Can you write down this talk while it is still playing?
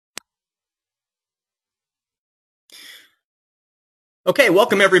Okay,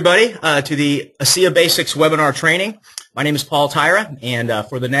 welcome everybody to the ASEA Basics webinar training. My name is Paul Tyra, and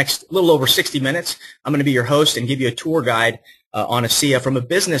for the next little over 60 minutes, I'm going to be your host and give you a tour guide on ASEA from a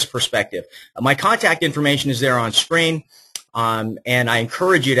business perspective. My contact information is there on screen, and I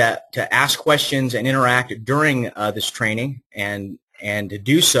encourage you to ask questions and interact during this training, and to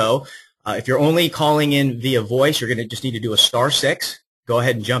do so, if you're only calling in via voice, you're going to just need to do a *6. Go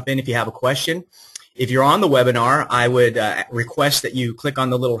ahead and jump in if you have a question. If you're on the webinar, I would request that you click on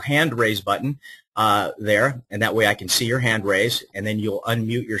the little hand raise button there, and that way I can see your hand raise, and then you'll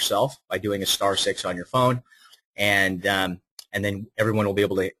unmute yourself by doing a *6 on your phone, and then everyone will be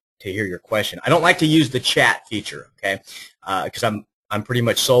able to hear your question. I don't like to use the chat feature, okay, because I'm pretty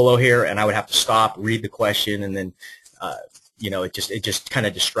much solo here, and I would have to stop, read the question, and then it just kind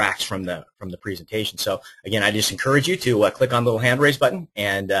of distracts from the presentation. So again, I just encourage you to click on the little hand raise button,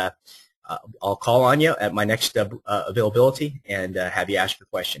 and I'll call on you at my next availability and have you ask your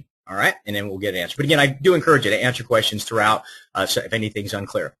question. All right, and then we'll get an answer. But again, I do encourage you to answer questions throughout so if anything's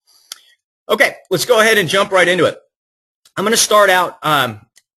unclear. Okay, let's go ahead and jump right into it. I'm going to start out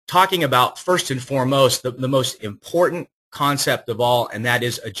talking about, first and foremost, the most important concept of all, and that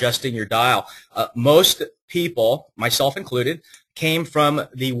is adjusting your dial. Most people, myself included, came from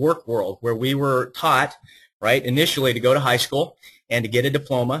the work world where we were taught, right, initially to go to high school and to get a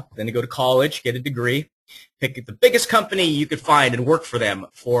diploma, then to go to college, get a degree, pick the biggest company you could find and work for them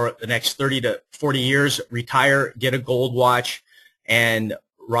for the next 30 to 40 years, retire, get a gold watch, and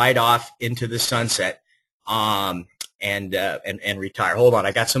ride off into the sunset and retire. Hold on,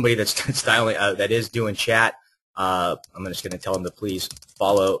 I got somebody that's dialing, that is doing chat. I'm just going to tell them to please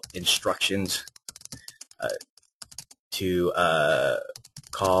follow instructions to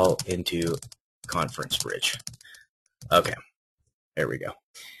call into conference bridge. Okay. There we go.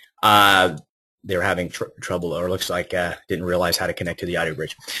 They're having trouble, or looks like didn't realize how to connect to the audio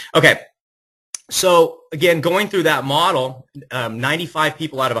bridge. Okay. So again, going through that model, 95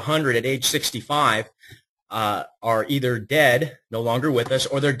 people out of 100 at age 65 are either dead, no longer with us,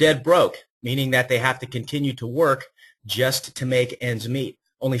 or they're dead broke, meaning that they have to continue to work just to make ends meet.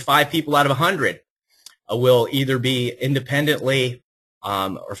 Only 5 people out of 100 will either be independently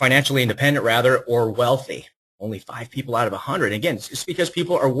or financially independent, rather, or wealthy. Only 5 people out of 100. Again, it's because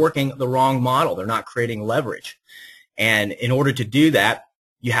people are working the wrong model. They're not creating leverage. And in order to do that,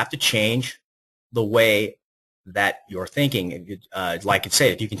 you have to change the way that you're thinking. Like I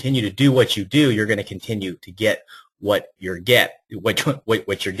said, if you continue to do what you do, you're going to continue to get what you're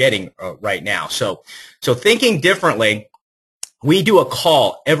getting right now. So thinking differently, we do a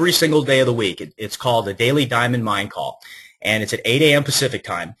call every single day of the week. It's called the Daily Diamond Mind Call. And it's at 8 a.m. Pacific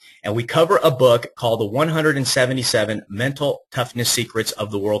time, and we cover a book called The 177 Mental Toughness Secrets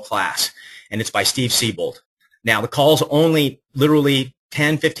of the World Class, and it's by Steve Siebold. Now, the call's only literally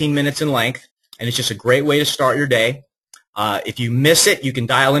 10, 15 minutes in length, and it's just a great way to start your day. If you miss it, you can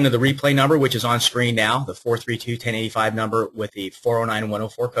dial into the replay number, which is on screen now, the 432-1085 number with the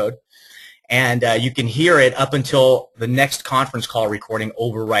 409-104 code. And you can hear it up until the next conference call recording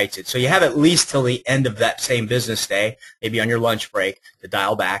overwrites it. So you have at least till the end of that same business day, maybe on your lunch break, to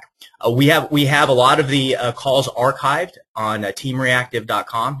dial back. We have a lot of the calls archived on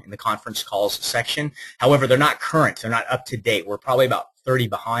teamreactive.com in the conference calls section. However, they're not current. They're not up to date. We're probably about 30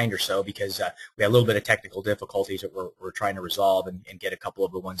 behind or so because we had a little bit of technical difficulties that we're trying to resolve and get a couple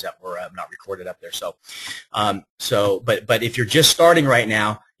of the ones that were not recorded up there. But if you're just starting right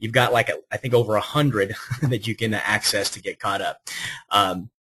now, you've got I think over 100 that you can access to get caught up.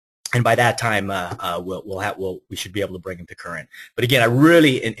 And by that time, we should be able to bring them to current. But again, I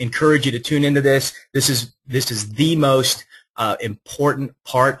really encourage you to tune into this. This is the most important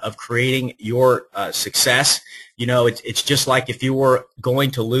part of creating your success. You know, it's just like if you were going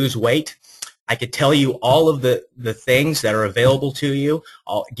to lose weight. I could tell you all of the things that are available to you.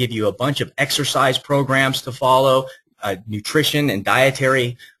 I'll give you a bunch of exercise programs to follow, nutrition and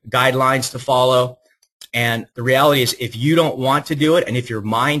dietary guidelines to follow. And the reality is, if you don't want to do it, and if your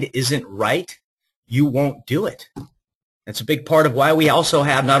mind isn't right, you won't do it. That's a big part of why we also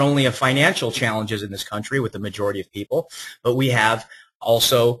have not only financial challenges in this country with the majority of people, but we have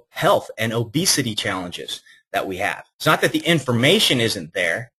also health and obesity challenges that we have. It's not that the information isn't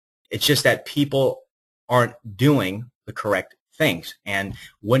there. It's just that people aren't doing the correct things. And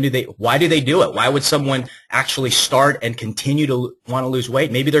why do they do it? Why would someone actually start and continue to want to lose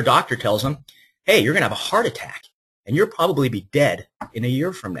weight? Maybe their doctor tells them, hey, you're going to have a heart attack, and you'll probably be dead in a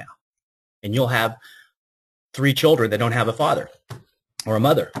year from now. And you'll have 3 children that don't have a father or a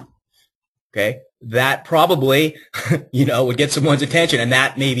mother. Okay? That probably, would get someone's attention, and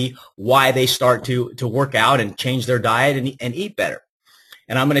that may be why they start to work out and change their diet and eat better.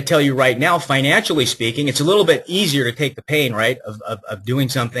 And I'm going to tell you right now, financially speaking, it's a little bit easier to take the pain, right, of doing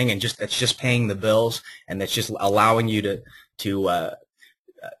something and that's just paying the bills, and that's just allowing you to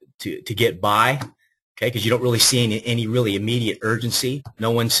get by, okay? Because you don't really see any really immediate urgency.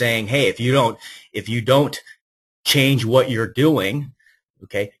 No one's saying, hey, if you don't change what you're doing,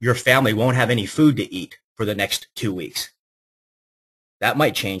 okay, your family won't have any food to eat for the next 2 weeks. That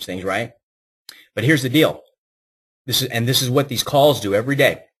might change things, right? But here's the deal. This is what these calls do every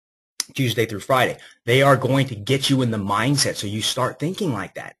day, Tuesday through Friday. They are going to get you in the mindset, so you start thinking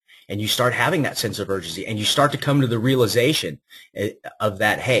like that, and you start having that sense of urgency, and you start to come to the realization of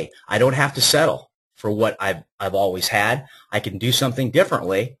that, hey, I don't have to settle for what I've always had. I can do something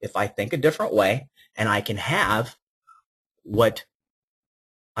differently if I think a different way, and I can have what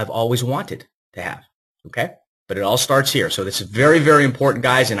I've always wanted to have, okay? But it all starts here. So this is very, very important,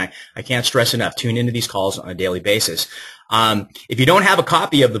 guys, and I can't stress enough. Tune into these calls on a daily basis. If you don't have a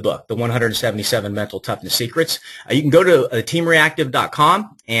copy of the book, The 177 Mental Toughness Secrets, you can go to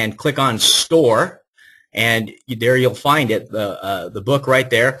teamreactive.com and click on Store, and there you'll find it, the book right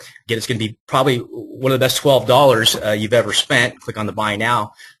there. Again, it's going to be probably one of the best $12 you've ever spent. Click on the Buy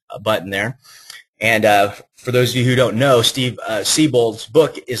Now button there. And for those of you who don't know, Steve Siebold's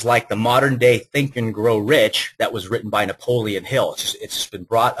book is like the modern-day Think and Grow Rich that was written by Napoleon Hill. It's just been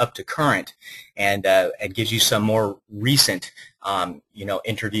brought up to current, and gives you some more recent,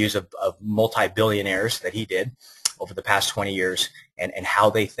 interviews of multi-billionaires that he did over the past 20 years, and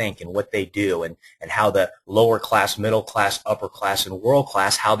how they think and what they do, and how the lower class, middle class, upper class, and world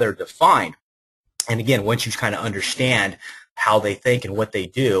class, how they're defined. And again, once you kind of understand how they think and what they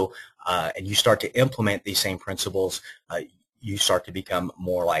do, and you start to implement these same principles, you start to become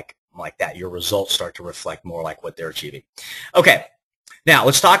more like that. Your results start to reflect more like what they're achieving. Okay, now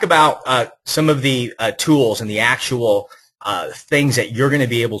let's talk about some of the tools and the actual things that you're going to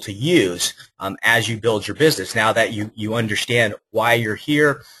be able to use as you build your business. Now that you understand why you're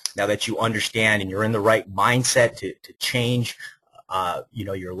here, now that you understand and you're in the right mindset to change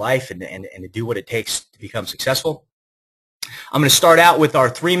your life and to do what it takes to become successful, I'm going to start out with our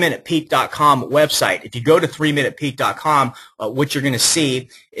 3minutepeak.com website. If you go to 3minutepeak.com, what you're going to see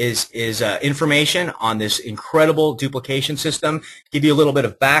is information on this incredible duplication system. To give you a little bit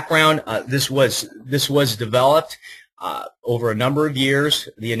of background, this was developed over a number of years.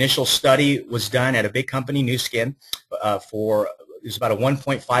 The initial study was done at a big company, New Skin, it was about a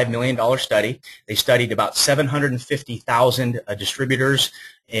 $1.5 million study. They studied about 750,000 distributors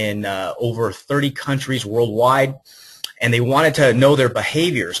in over 30 countries worldwide. And they wanted to know their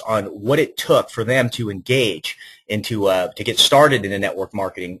behaviors on what it took for them to engage into to get started in a network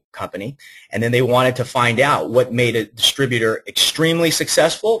marketing company. And then they wanted to find out what made a distributor extremely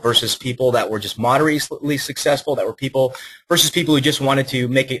successful versus people that were just moderately successful, versus people who just wanted to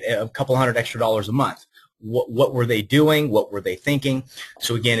make a couple $100 extra a month. What were they doing? What were they thinking?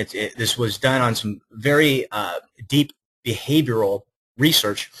 So again, this was done on some very deep behavioral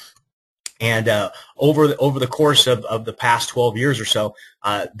research. And over the course of the past 12 years or so,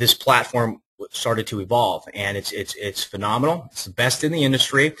 this platform started to evolve, and it's phenomenal. It's the best in the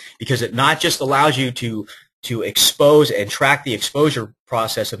industry because it not just allows you to expose and track the exposure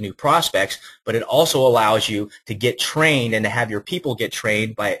process of new prospects, but it also allows you to get trained and to have your people get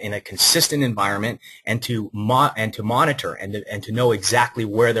trained in a consistent environment, and to monitor and to know exactly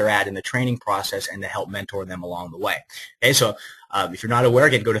where they're at in the training process, and to help mentor them along the way. Okay, so if you're not aware,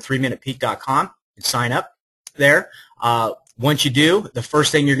 again, go to 3minutepeak.com and sign up there. Once you do, the first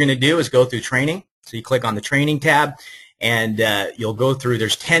thing you're going to do is go through training. So you click on the training tab, and you'll go through,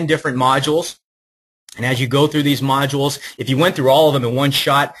 there's 10 different modules. And as you go through these modules, if you went through all of them in one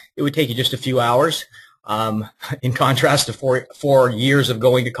shot, it would take you just a few hours. In contrast to 4 years of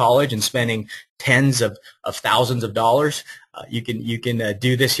going to college and spending tens of thousands of dollars, you can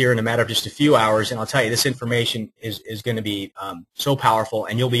do this here in a matter of just a few hours. And I'll tell you, this information is going to be so powerful,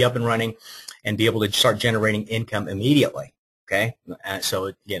 and you'll be up and running and be able to start generating income immediately. Okay,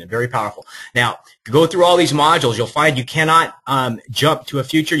 so again, very powerful. Now, to go through all these modules, you'll find you cannot jump to a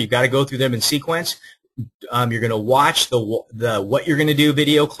future. You've got to go through them in sequence. You're going to watch the what you're going to do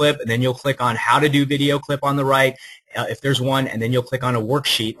video clip, and then you'll click on how to do video clip on the right, if there's one, and then you'll click on a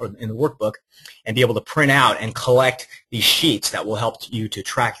worksheet or in the workbook and be able to print out and collect these sheets that will help you to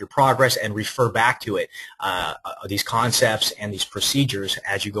track your progress and refer back to it, these concepts and these procedures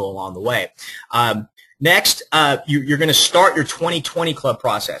as you go along the way. Next, you're going to start your 2020 club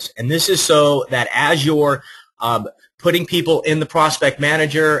process, and this is so that as you're putting people in the prospect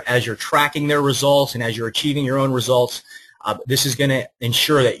manager, as you're tracking their results, and as you're achieving your own results, This is going to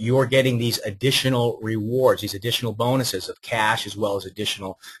ensure that you're getting these additional rewards, these additional bonuses of cash as well as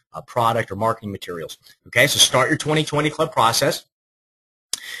additional product or marketing materials. Okay, so start your 2020 Club process.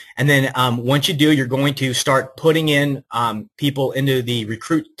 And then once you do, you're going to start putting in people into the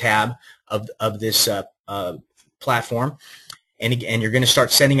recruit tab of this platform. And you're going to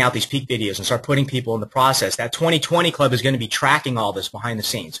start sending out these peak videos and start putting people in the process. That 2020 Club is going to be tracking all this behind the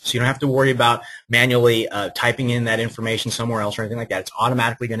scenes. So you don't have to worry about manually typing in that information somewhere else or anything like that. It's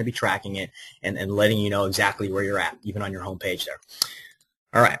automatically going to be tracking it and letting you know exactly where you're at, even on your home page there.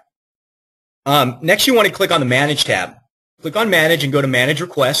 All right. Next, you want to click on the Manage tab. Click on Manage and go to Manage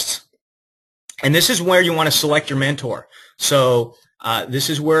Requests. And this is where you want to select your mentor. So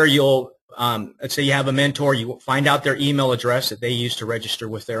this is where you'll let's say you have a mentor, you find out their email address that they use to register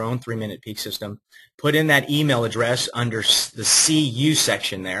with their own 3-minute peak system. Put in that email address under the CU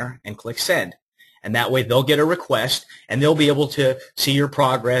section there and click Send. And that way they'll get a request and they'll be able to see your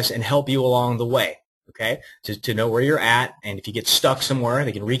progress and help you along the way, okay, to know where you're at. And if you get stuck somewhere,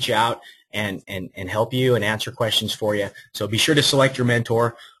 they can reach out and help you and answer questions for you. So be sure to select your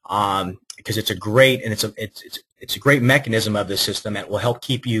mentor because it's a great and it's a great mechanism of the system that will help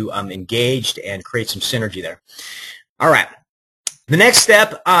keep you engaged and create some synergy there. All right. The next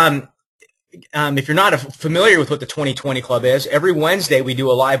step, if you're not familiar with what the 2020 Club is, every Wednesday we do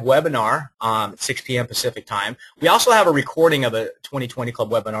a live webinar at 6 p.m. Pacific time. We also have a recording of a 2020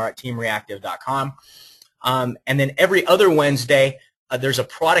 Club webinar at teamreactive.com. And then every other Wednesday, there's a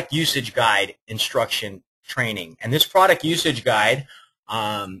product usage guide instruction training. And this product usage guide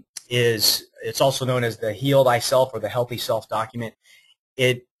it's also known as the Heal Thyself or the Healthy Self document.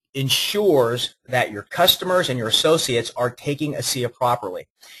 It ensures that your customers and your associates are taking ASEA properly.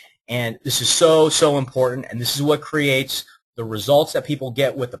 And this is so important, and this is what creates the results that people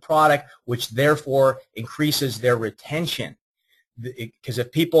get with the product, which therefore increases their retention. Because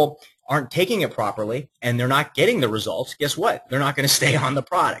if people aren't taking it properly and they're not getting the results, guess what? They're not going to stay on the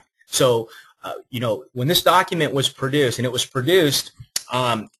product. So, when this document was produced, and it was produced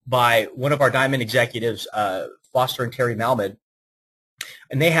by one of our Diamond executives, Foster and Terry Malmed,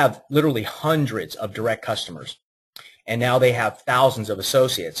 and they have literally hundreds of direct customers. And now they have thousands of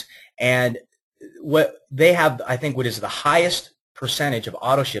associates. And what they have, I think, what is the highest percentage of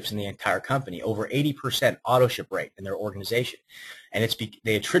auto ships in the entire company, over 80% auto ship rate in their organization. And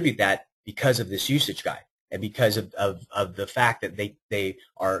they attribute that because of this usage guide and because of the fact that they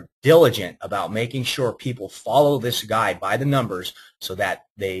are diligent about making sure people follow this guide by the numbers so that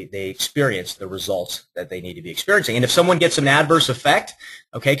they experience the results that they need to be experiencing. And if someone gets an adverse effect,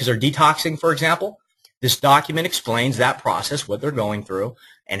 okay, because they're detoxing, for example, this document explains that process, what they're going through,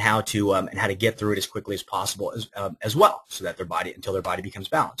 and how to get through it as quickly as possible as well, so that until their body becomes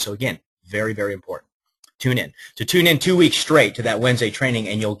balanced. So again, very, very important. Tune in. So tune in 2 weeks straight to that Wednesday training,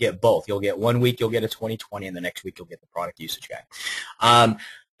 and you'll get both. You'll get 1 week, you'll get a 2020, and the next week you'll get the product usage guide.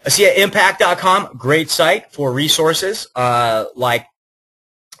 ASEAImpact.com, great site for resources like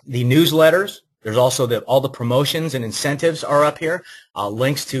the newsletters. There's also all the promotions and incentives are up here,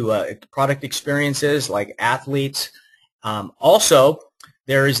 links to product experiences like athletes. Also,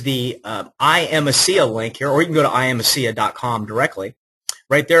 there is the I Am ASEA link here, or you can go to IamASEA.com directly.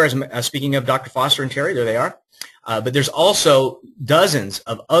 Right there, speaking of Dr. Foster and Terry, there they are. But there's also dozens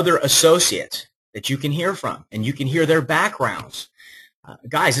of other associates that you can hear from, and you can hear their backgrounds.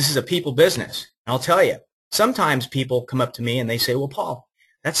 Guys, this is a people business. And I'll tell you, sometimes people come up to me and they say, well, Paul,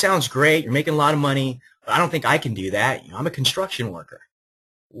 that sounds great. You're making a lot of money, but I don't think I can do that. I'm a construction worker.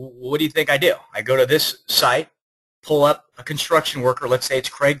 What do you think I do? I go to this site, pull up a construction worker. Let's say it's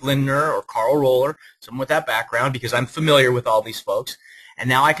Craig Lindner or Carl Roller, someone with that background, because I'm familiar with all these folks. And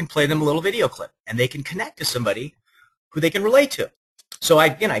now I can play them a little video clip, and they can connect to somebody who they can relate to. So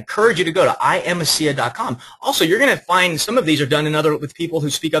again, I encourage you to go to IamASEA.com. Also, you're going to find some of these are done with people who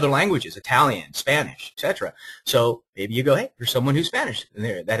speak other languages, Italian, Spanish, etc. So maybe you go, hey, there's someone who's Spanish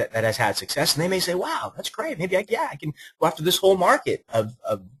that has had success, and they may say, wow, that's great. Maybe I can go after this whole market of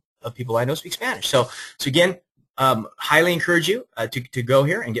people I know speak Spanish. So again, highly encourage you to go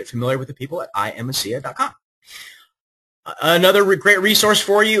here and get familiar with the people at IamASEA.com. Another great resource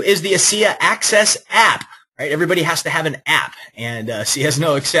for you is the ASEA Access app. Right? Everybody has to have an app, and ASEA has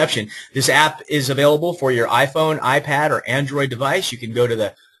no exception. This app is available for your iPhone, iPad, or Android device. You can go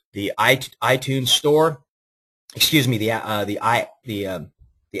to the iTunes store. Excuse me, the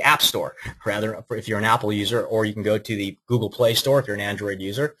App Store, rather, if you're an Apple user, or you can go to the Google Play Store if you're an Android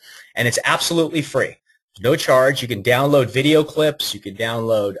user, and it's absolutely free. There's no charge. You can download video clips. You can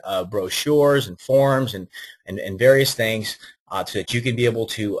download brochures and forms and various things so that you can be able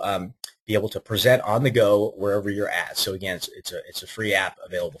to be able to present on the go wherever you're at. So again, it's a free app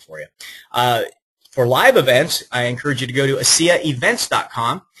available for you. For live events, I encourage you to go to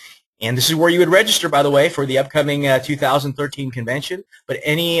ASEAEvents.com. And this is where you would register, by the way, for the upcoming 2013 convention. But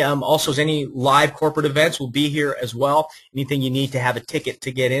also any live corporate events will be here as well. Anything you need to have a ticket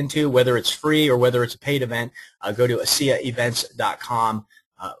to get into, whether it's free or whether it's a paid event, go to ASEAEvents.com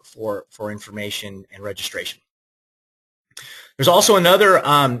for information and registration. There's also another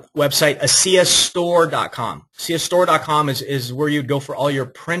website, ASEAStore.com. ASEAStore.com is where you'd go for all your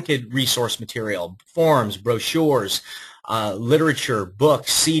printed resource material, forms, brochures, literature,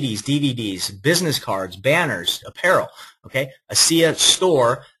 books, CDs, DVDs, business cards, banners, apparel. Okay,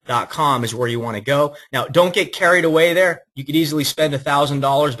 ASEAStore.com is where you want to go. Now, don't get carried away there. You could easily spend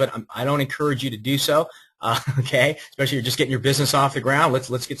 $1,000, but I don't encourage you to do so. Okay, especially if you're just getting your business off the ground.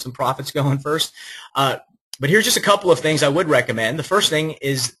 Let's get some profits going first. But here's just a couple of things I would recommend. The first thing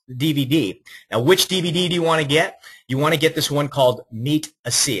is DVD. Now, which DVD do you want to get? You want to get this one called Meet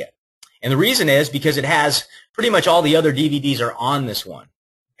ASEA. And the reason is because it has pretty much all the other DVDs are on this one.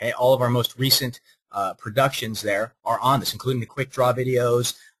 Okay, all of our most recent productions there are on this, including the quick draw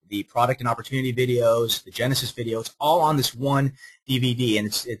videos, the product and opportunity videos, the Genesis videos, all on this one DVD. And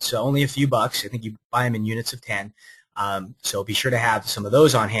it's only a few bucks. I think you buy them in units of 10. So be sure to have some of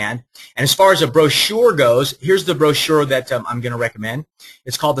those on hand. And as far as a brochure goes, here's the brochure that I'm going to recommend.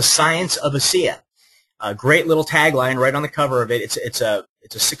 It's called The Science of ASEA. A great little tagline right on the cover of it. It's a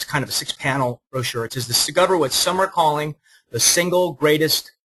six-panel brochure. It says, "Discover what some are calling the single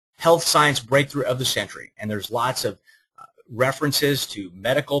greatest health science breakthrough of the century." And there's lots of references to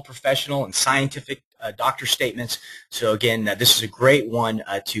medical, professional, and scientific doctor statements. So again, this is a great one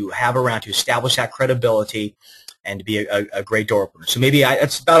to have around to establish that credibility and to be a great door opener. So maybe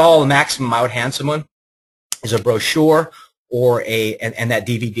that's about all the maximum I would hand someone is a brochure or and that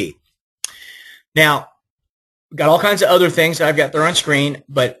DVD. Now, we've got all kinds of other things that I've got there on screen,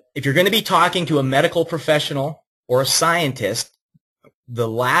 but if you're going to be talking to a medical professional or a scientist, the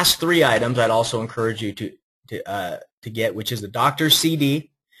last three items I'd also encourage you to get, which is the doctor's CD,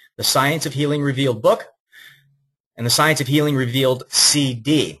 the Science of Healing Revealed book, and the Science of Healing Revealed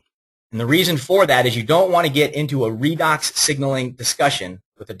CD. And the reason for that is you don't want to get into a redox signaling discussion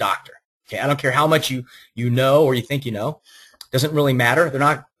with a doctor. Okay, I don't care how much you know or you think you know. It doesn't really matter.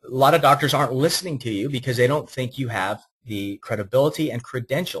 A lot of doctors aren't listening to you because they don't think you have the credibility and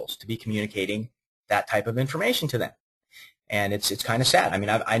credentials to be communicating that type of information to them. And it's kind of sad. I mean,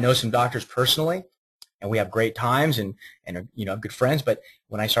 I know some doctors personally, and we have great times and good friends. But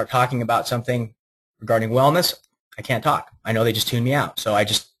when I start talking about something regarding wellness, I can't talk. I know they just tune me out. So I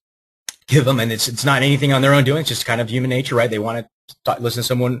just give them, and it's not anything on their own doing. It's just kind of human nature, right? They want to listen to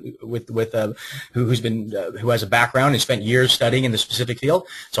someone who has a background and spent years studying in the specific field.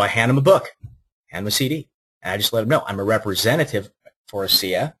 So I hand them a book, hand them a CD, and I just let them know I'm a representative for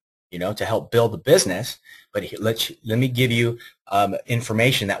ASEA, to help build the business. But let me give you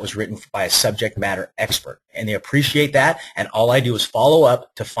information that was written by a subject matter expert, and they appreciate that. And all I do is follow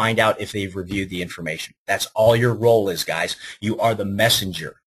up to find out if they've reviewed the information. That's all your role is, guys. You are the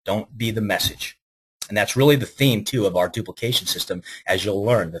messenger. Don't be the message. And that's really the theme, too, of our duplication system, as you'll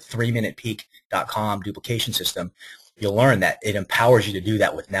learn, the 3minutepeak.com duplication system. You'll learn that it empowers you to do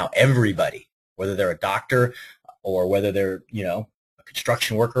that with now everybody, whether they're a doctor or whether they're, a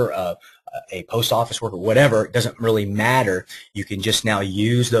construction worker, a post office worker, whatever. It doesn't really matter. You can just now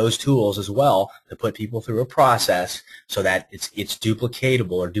use those tools as well to put people through a process so that it's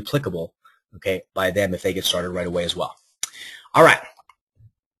duplicatable or duplicable, okay, by them if they get started right away as well. All right.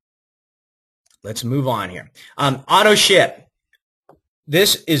 Let's move on here. Auto ship.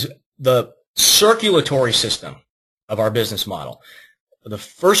 This is the circulatory system of our business model. The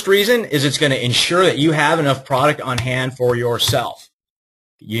first reason is it's going to ensure that you have enough product on hand for yourself.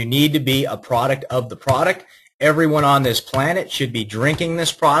 You need to be a product of the product. Everyone on this planet should be drinking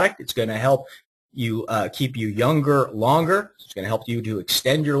this product. It's going to help you keep you younger longer. It's going to help you to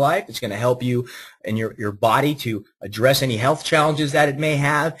extend your life. It's going to help you and your body to address any health challenges that it may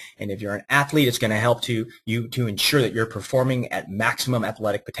have. And if you're an athlete, it's going to help you to ensure that you're performing at maximum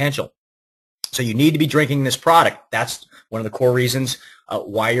athletic potential. So you need to be drinking this product. That's one of the core reasons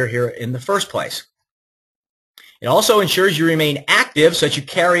why you're here in the first place. It also ensures you remain active so that you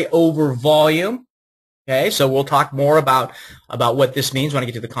carry over volume. Okay, so we'll talk more about what this means when I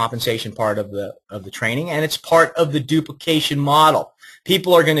get to the compensation part of the training, and it's part of the duplication model.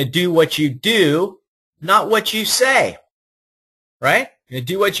 People are going to do what you do, not what you say. Right? You're going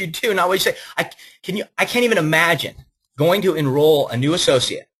to do what you do, not what you say. I can't even imagine going to enroll a new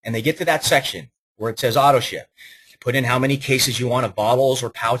associate, and they get to that section where it says auto ship. Put in how many cases you want of bottles or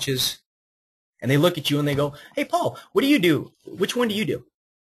pouches and they look at you and they go, hey, Paul, what do you do? Which one do you do?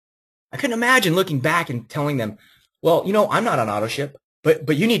 I couldn't imagine looking back and telling them, well, you know, I'm not on auto ship,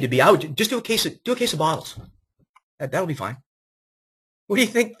 but you need to be. I would just do a case of bottles. That'll be fine. What do you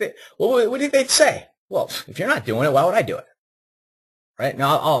think? What do you think they'd say? Well, if you're not doing it, why would I do it? Right?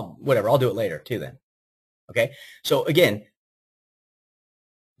 Now, I'll do it later too then. Okay? So again,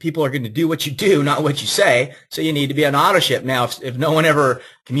 people are going to do what you do, not what you say, so you need to be on auto ship. Now, if no one ever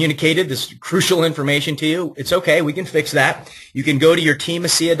communicated this crucial information to you, it's okay. We can fix that. You can go to your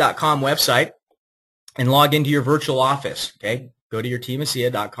teamasea.com website and log into your virtual office. Okay? Go to your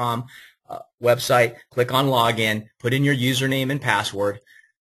teamasea.com website, click on login, put in your username and password,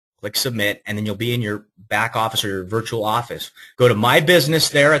 click submit, and then you'll be in your back office or your virtual office. Go to My Business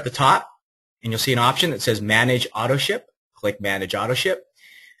there at the top, and you'll see an option that says Manage Auto Ship. Click Manage Auto Ship,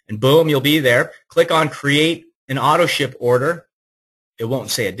 and boom, you'll be there. Click on Create an Auto Ship Order. It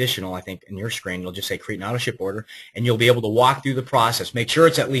won't say additional, I think, in your screen. It'll just say Create an Auto Ship Order, and you'll be able to walk through the process. Make sure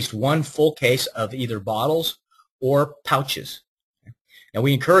it's at least one full case of either bottles or pouches. Now,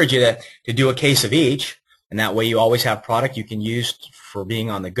 we encourage you to do a case of each, and that way you always have product you can use for being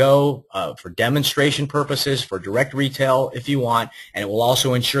on the go, for demonstration purposes, for direct retail if you want, and it will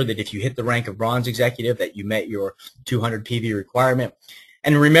also ensure that if you hit the rank of bronze executive that you met your 200 PV requirement.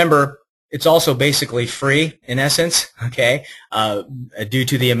 And remember, it's also basically free in essence, okay, due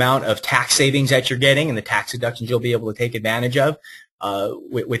to the amount of tax savings that you're getting and the tax deductions you'll be able to take advantage of.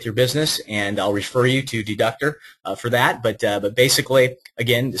 With your business, and I'll refer you to Deductor for that. But basically,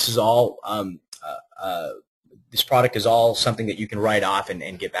 again, this is all this product is all something that you can write off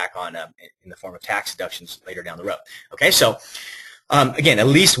and get back on in the form of tax deductions later down the road. Okay, so again, at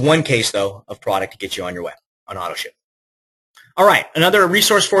least one case though of product to get you on your way on auto ship. All right, another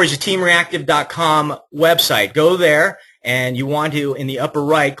resource for you is the teamreactive.com website. Go there, and you want to, in the upper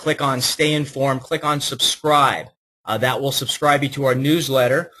right, click on Stay Informed, click on Subscribe. That will subscribe you to our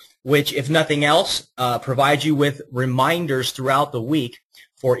newsletter, which, if nothing else, provides you with reminders throughout the week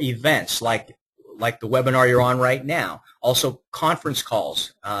for events like the webinar you're on right now. Also, conference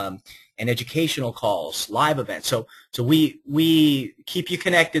calls and educational calls, live events. So we keep you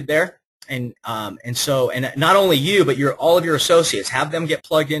connected there, and not only you, but all of your associates, have them get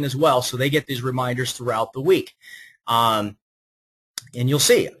plugged in as well, so they get these reminders throughout the week. And you'll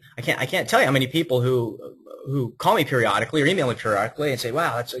see. I can't tell you how many people who call me periodically or email me periodically and say,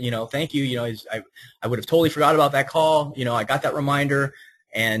 wow, that's, thank you. I would have totally forgot about that call. I got that reminder,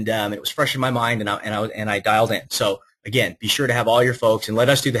 and it was fresh in my mind, and I dialed in. So again, be sure to have all your folks, and let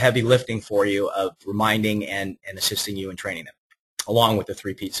us do the heavy lifting for you of reminding and assisting you in training them, along with the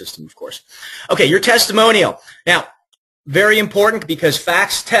 3-P system, of course. Okay, your testimonial. Now, very important, because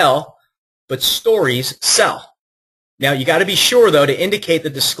facts tell, but stories sell. Now, you got to be sure, though, to indicate the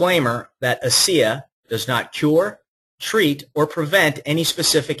disclaimer that ASEA does not cure, treat, or prevent any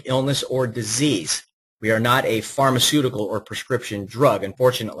specific illness or disease. We are not a pharmaceutical or prescription drug.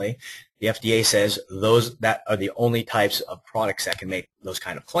 Unfortunately, the FDA says that are the only types of products that can make those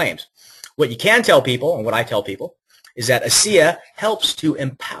kind of claims. What you can tell people, and what I tell people, is that ASEA helps to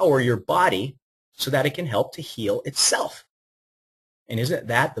empower your body so that it can help to heal itself. And isn't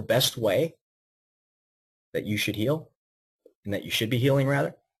that the best way that you should heal, and that you should be healing,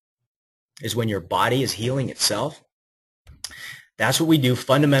 rather? Is when your body is healing itself. That's what we do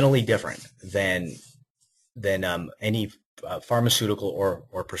fundamentally different than any pharmaceutical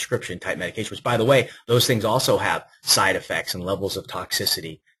or prescription type medication, which, by the way, those things also have side effects and levels of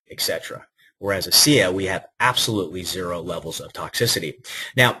toxicity, etc. Whereas ASEA, we have absolutely 0 levels of toxicity.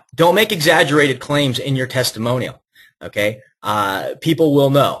 Now, don't make exaggerated claims in your testimonial, okay? People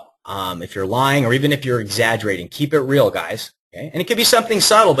will know if you're lying, or even if you're exaggerating. Keep it real, guys. Okay? And it could be something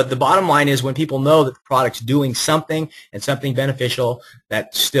subtle, but the bottom line is, when people know that the product's doing something and something beneficial,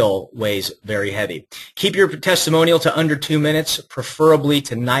 that still weighs very heavy. Keep your testimonial to under 2 minutes, preferably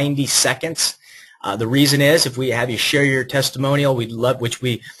to 90 seconds. The reason is, if we have you share your testimonial, which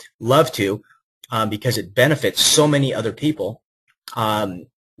we love to, because it benefits so many other people,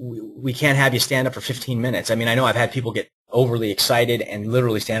 we can't have you stand up for 15 minutes. I mean, I know I've had people get overly excited and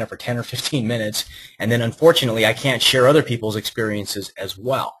literally stand up for 10 or 15 minutes, and then unfortunately I can't share other people's experiences as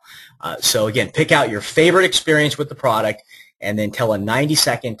well. So again, pick out your favorite experience with the product and then tell a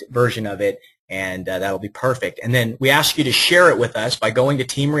 90-second version of it, and that'll be perfect. And then we ask you to share it with us by going to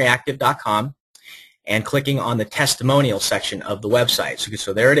teamreactive.com and clicking on the testimonial section of the website.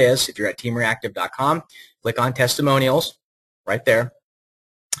 So there it is. If you're at teamreactive.com, click on testimonials right there.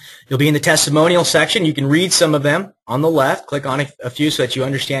 You'll be in the testimonial section. You can read some of them on the left. Click on a few so that you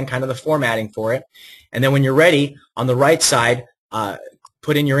understand kind of the formatting for it. And then when you're ready, on the right side,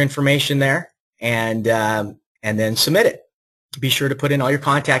 put in your information there, and then submit it. Be sure to put in all your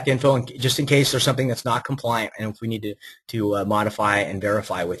contact info, and just in case there's something that's not compliant, and if we need to modify and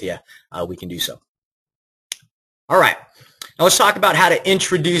verify with you, we can do so. All right. Now let's talk about how to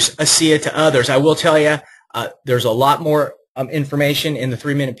introduce ASEA to others. I will tell you, there's a lot more information in the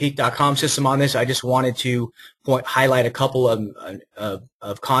 3minutepeak.com system on this. I just wanted to highlight a couple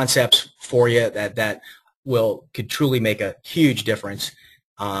of concepts for you that could truly make a huge difference.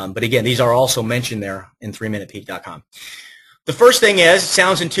 But again, these are also mentioned there in 3minutepeak.com. The first thing is, it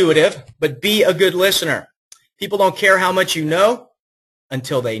sounds intuitive, but be a good listener. People don't care how much you know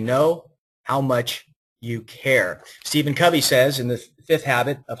until they know how much you care. Stephen Covey says in the 5th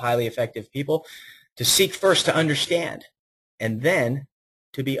Habit of Highly Effective People to seek first to understand and then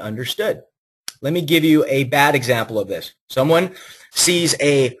to be understood. Let me give you a bad example of this. Someone sees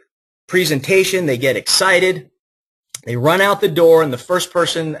a presentation, they get excited, they run out the door, and the first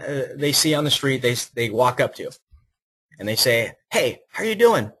person they see on the street, they walk up to. And they say, "Hey, how are you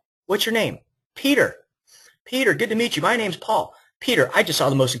doing? What's your name?" "Peter." "Peter, good to meet you. My name's Paul." "Peter, I just saw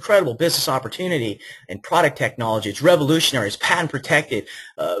the most incredible business opportunity in product technology. It's revolutionary. It's patent protected.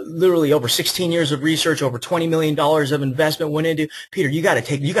 Literally over 16 years of research, over $20 million of investment went into. Peter, you got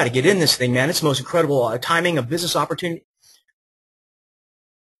to get in this thing, man. It's the most incredible timing of business opportunity."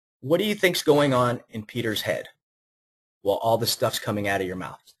 What do you think's going on in Peter's head while all this stuff's coming out of your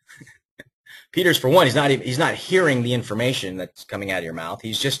mouth? Peter's, for one, he's not hearing the information that's coming out of your mouth.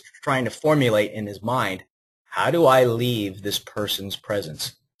 He's just trying to formulate in his mind, how do I leave this person's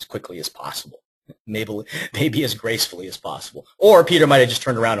presence as quickly as possible? Maybe as gracefully as possible. Or Peter might have just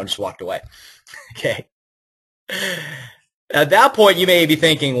turned around and just walked away. Okay. At that point, you may be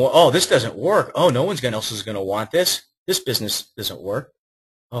thinking, well, oh, this doesn't work. Oh, no one else is going to want this. This business doesn't work.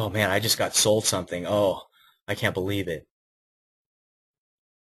 Oh, man, I just got sold something. Oh, I can't believe it.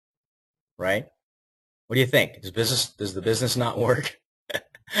 Right? What do you think? Does the business not work?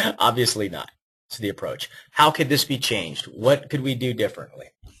 Obviously not. It's the approach. How could this be changed? What could we do differently?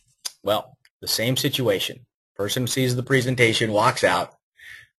 Well, the same situation. Person sees the presentation, walks out,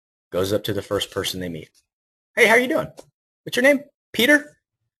 goes up to the first person they meet. "Hey, how are you doing? What's your name?" "Peter."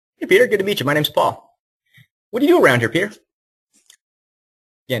 "Hey, Peter, good to meet you. My name's Paul. What do you do around here, Peter?"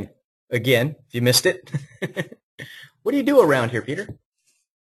 Again, if you missed it. "What do you do around here, Peter?"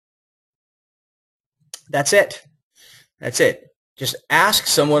 That's it. That's it. Just ask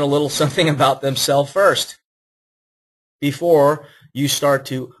someone a little something about themselves first before you start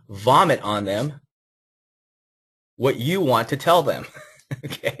to vomit on them what you want to tell them.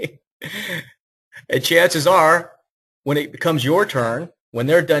 Okay? And chances are, when it becomes your turn, when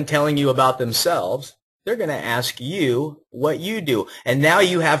they're done telling you about themselves, they're going to ask you what you do. And now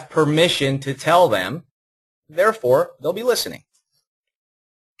you have permission to tell them. Therefore, they'll be listening.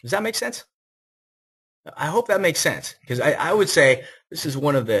 Does that make sense? I hope that makes sense, because I would say this is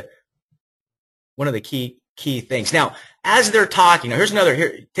one of the key things. Now, as they're talking, now here's another.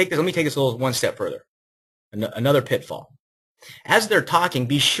 Let me take this a little one step further. Another pitfall. As they're talking,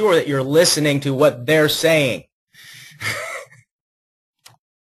 be sure that you're listening to what they're saying.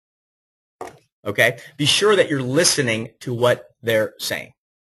 Okay? Be sure that you're listening to what they're saying.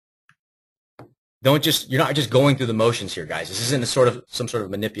 You're not just going through the motions here, guys. This isn't some sort of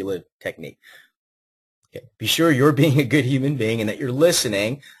manipulative technique. Okay. Be sure you're being a good human being and that you're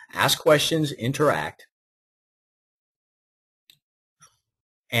listening, ask questions, interact.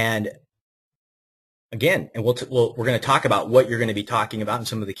 And again, we're going to talk about what you're going to be talking about and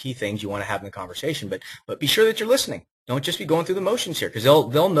some of the key things you want to have in the conversation, but be sure that you're listening. Don't just be going through the motions here, because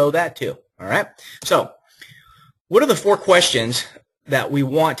they'll know that too. All right? So, what are the 4 questions that we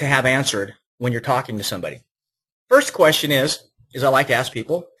want to have answered when you're talking to somebody? First question is I like to ask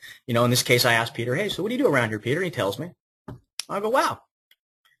people, in this case I asked Peter, "Hey, so what do you do around here, Peter?" And he tells me. I go, "Wow.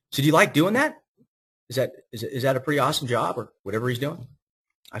 So do you like doing that? Is that a pretty awesome job?" Or whatever he's doing.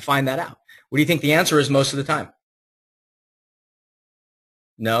 I find that out. What do you think the answer is most of the time?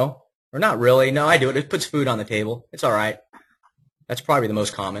 No, or not really. No, I do it. It puts food on the table. It's all right. That's probably the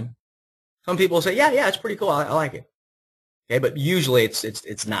most common. Some people say, yeah, it's pretty cool. I like it. Okay, but usually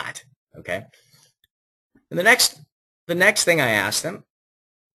it's not. Okay. And the next thing I ask them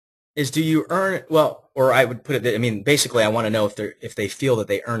is, do you earn, or I would put it, basically I want to know if they feel that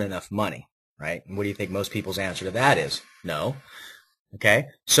they earn enough money, right? And what do you think most people's answer to that is? No. Okay.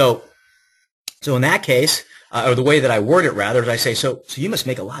 So in that case, or the way that I word it rather, is I say, so you must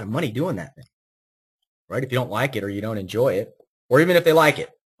make a lot of money doing that thing, right? If you don't like it or you don't enjoy it, or even if they like it,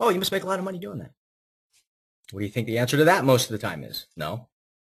 oh, you must make a lot of money doing that. What do you think the answer to that most of the time is? No.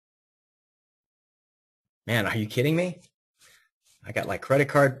 Man, are you kidding me? I got like credit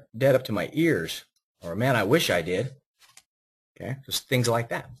card debt up to my ears. Or, man, I wish I did. Okay, just things like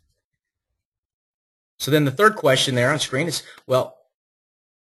that. So then the third question there on screen is, well,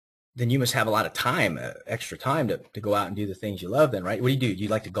 then you must have a lot of time, extra time to go out and do the things you love then, right? What do? Do you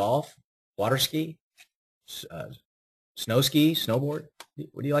like to golf, water ski, snow ski, snowboard?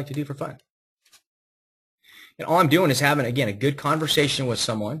 What do you like to do for fun? And all I'm doing is having, again, a good conversation with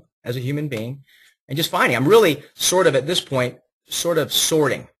someone as a human being and just finding. I'm really sort of, at this point, sort of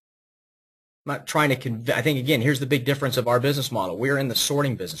sorting. I'm not trying to I think, again, here's the big difference of our business model. We're in the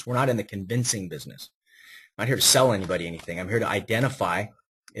sorting business. We're not in the convincing business. I'm not here to sell anybody anything. I'm here to identify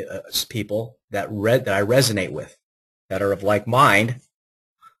people that I resonate with, that are of like mind,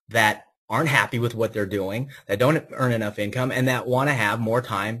 that aren't happy with what they're doing, that don't earn enough income, and that want to have more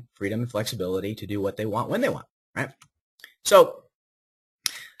time, freedom, and flexibility to do what they want when they want, right? So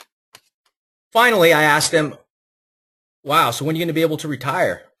finally, I asked them, wow, so when are you going to be able to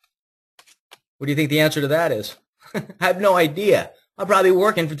retire? What do you think the answer to that is? I have no idea. I'll probably be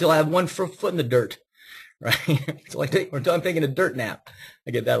working until I have one foot in the dirt, right? It's like I'm taking a dirt nap.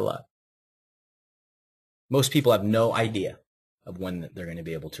 I get that a lot. Most people have no idea of when they're going to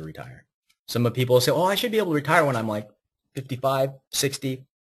be able to retire. Some of people say, oh, I should be able to retire when I'm like 55, 60,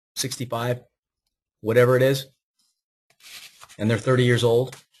 65, whatever it is. And they're 30 years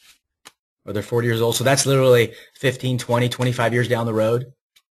old or they're 40 years old. So that's literally 15, 20, 25 years down the road.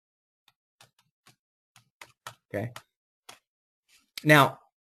 Okay. Now,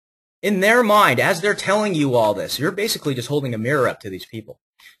 in their mind, as they're telling you all this, you're basically just holding a mirror up to these people.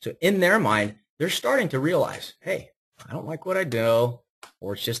 So in their mind, they're starting to realize, hey, I don't like what I do,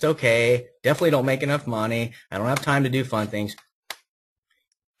 or it's just okay. Definitely don't make enough money. I don't have time to do fun things.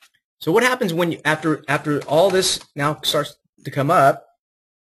 So what happens when you, after all this now starts to come up,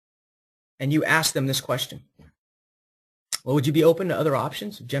 and you ask them this question? Well, would you be open to other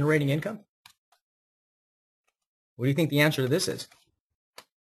options of generating income? What do you think the answer to this is?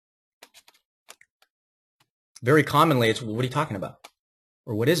 Very commonly, it's, well, what are you talking about?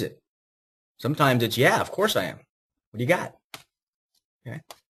 Or what is it? Sometimes it's, yeah, of course I am. What do you got? Okay.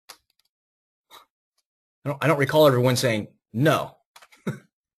 I don't recall everyone saying, no,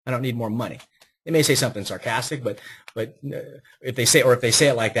 I don't need more money. They may say something sarcastic, but if they say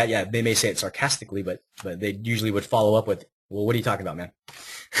it like that, yeah, they may say it sarcastically, but they usually would follow up with, well, what are you talking about, man?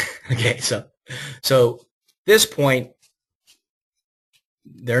 Okay, so this point,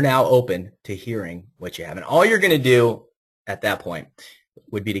 they're now open to hearing what you have. And all you're going to do at that point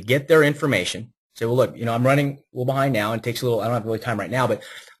would be to get their information. Say, well, look, I'm running a little behind now, and it takes a little, I don't have really time right now, but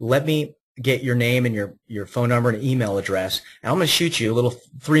let me get your name and your phone number and email address, and I'm going to shoot you a little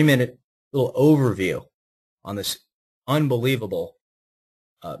 3-minute little overview on this unbelievable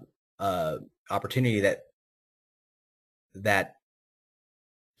opportunity that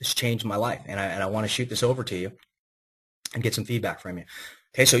has changed my life, and I want to shoot this over to you and get some feedback from you.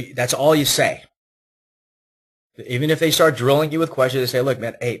 Okay, so that's all you say. Even if they start drilling you with questions, they say, look,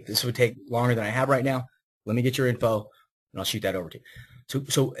 man, hey, this would take longer than I have right now. Let me get your info, and I'll shoot that over to you.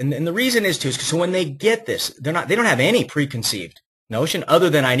 So the reason is, too, so when they get this, they don't have any preconceived notion other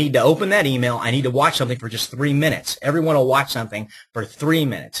than I need to open that email, I need to watch something for just 3 minutes. Everyone will watch something for 3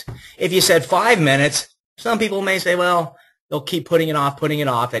 minutes. If you said 5 minutes, some people may say, well, they'll keep putting it off.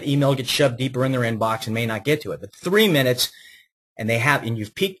 That email gets shoved deeper in their inbox and may not get to it. But 3 minutes, and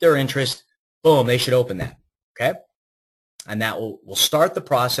you've piqued their interest, boom, they should open that. Okay? And that will start the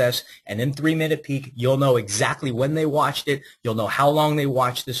process. And in 3-minute peek, you'll know exactly when they watched it. You'll know how long they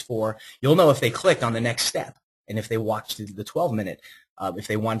watched this for. You'll know if they clicked on the next step, and if they watched the 12-minute, if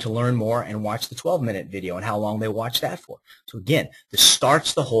they wanted to learn more and watch the 12-minute video, and how long they watched that for. So again, this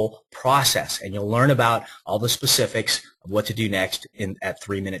starts the whole process, and you'll learn about all the specifics of what to do next at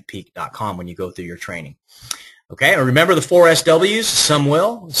 3minutepeak.com when you go through your training. Okay, and remember the 4 SWs. Some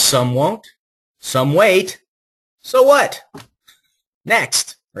will, some won't, some wait. So what?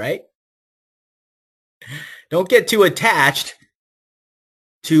 Next, right? Don't get too attached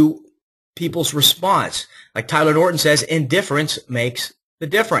to people's response. Like Tyler Norton says, indifference makes the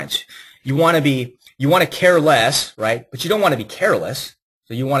difference. You want to care less, right? But you don't want to be careless.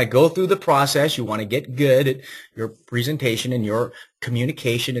 So you want to go through the process. You want to get good at your presentation and your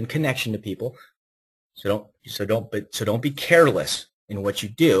communication and connection to people. So don't be careless in what you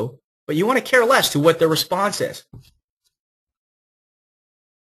do, but you want to care less to what their response is.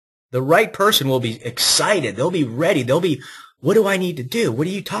 The right person will be excited. They'll be ready. They'll be, what do I need to do? What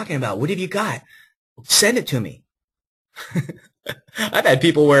are you talking about? What have you got? Send it to me. I've had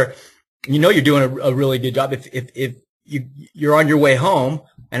people where you're doing a really good job. If you're on your way home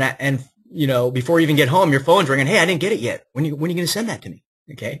and before you even get home, your phone's ringing. Hey, I didn't get it yet. When are you going to send that to me?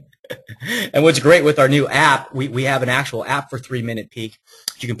 Okay. And what's great with our new app, we have an actual app for 3-minute peak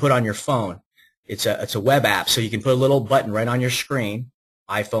that you can put on your phone. It's a web app, so you can put a little button right on your screen,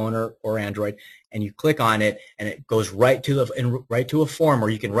 iPhone or Android, and you click on it, and it goes right to a form where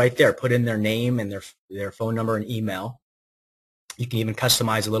you can right there put in their name and their phone number and email. You can even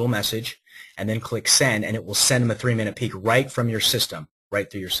customize a little message, and then click send, and it will send them a 3-minute peek right from your system, right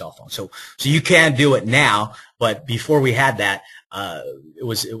through your cell phone. So you can do it now, but before we had that, it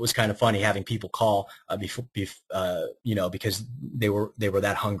was kind of funny having people call because they were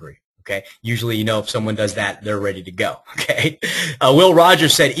that hungry. Okay. Usually, if someone does that, they're ready to go. Okay. Will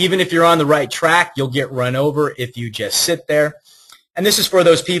Rogers said, even if you're on the right track, you'll get run over if you just sit there. And this is for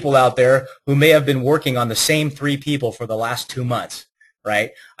those people out there who may have been working on the same 3 people for the last 2 months,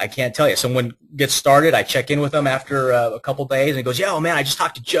 right? I can't tell you. Someone gets started. I check in with them after a couple days, and it goes, yeah, oh, man, I just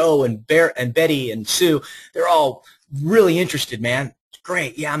talked to Joe and Betty and Sue. They're all really interested, man.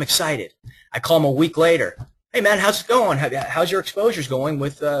 Great. Yeah, I'm excited. I call them a week later. Hey, man, how's it going? How's your exposures going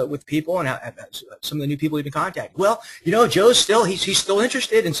with people and some of the new people you've been contacting? Well, Joe's he's still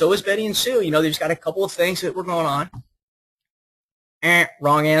interested, and so is Betty and Sue. They've just got a couple of things that were going on.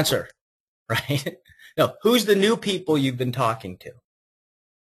 Wrong answer, right? No, who's the new people you've been talking to?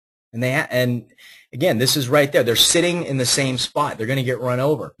 And again, this is right there. They're sitting in the same spot. They're going to get run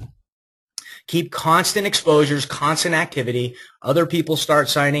over. Keep constant exposures, constant activity. Other people start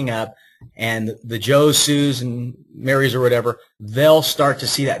signing up, and the Joes, Sues, and Marys or whatever, they'll start to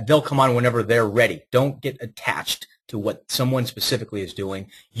see that. They'll come on whenever they're ready. Don't get attached to what someone specifically is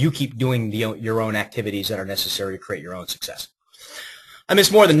doing. You keep doing your own activities that are necessary to create your own success. I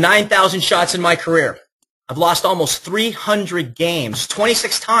missed more than 9,000 shots in my career. I've lost almost 300 games.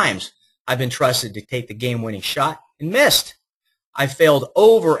 26 times I've been trusted to take the game-winning shot and missed. I failed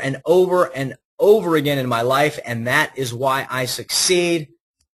over and over and over again in my life, and that is why I succeed.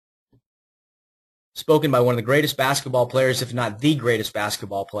 Spoken by one of the greatest basketball players, if not the greatest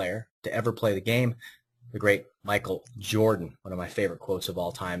basketball player to ever play the game, the great Michael Jordan. One of my favorite quotes of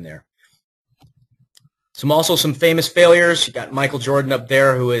all time there. Also some famous failures. You got Michael Jordan up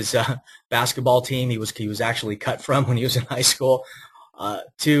there, who is a basketball team he was actually cut from when he was in high school,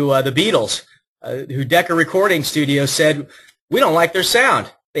 to the Beatles, who Decca Recording Studio said, we don't like their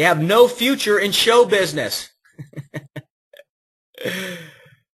sound. They have no future in show business.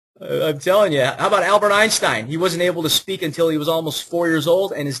 I'm telling you. How about Albert Einstein? He wasn't able to speak until he was almost 4 years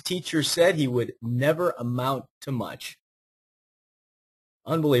old, and his teacher said he would never amount to much.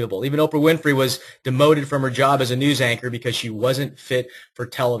 Unbelievable. Even Oprah Winfrey was demoted from her job as a news anchor because she wasn't fit for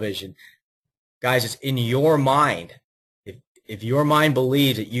television. Guys, it's in your mind. If your mind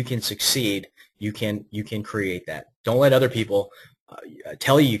believes that you can succeed, you can create that. Don't let other people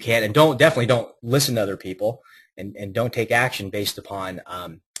tell you can't, and definitely don't listen to other people, and don't take action based upon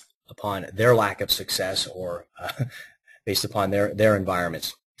their lack of success or based upon their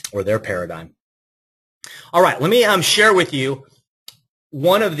environments or their paradigm. All right, let me share with you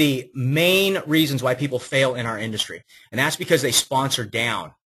one of the main reasons why people fail in our industry, and that's because they sponsor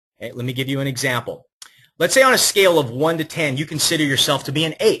down. Okay, let me give you an example. Let's say on a scale of 1 to 10, you consider yourself to be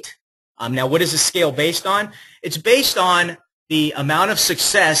an 8. Now, what is the scale based on? It's based on the amount of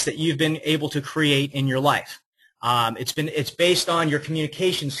success that you've been able to create in your life. It's based on your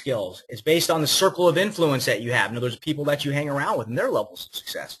communication skills. It's based on the circle of influence that you have. In other words, people that you hang around with and their levels of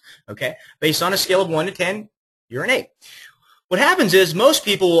success. Okay, based on a scale of 1 to 10, you're an 8. What happens is most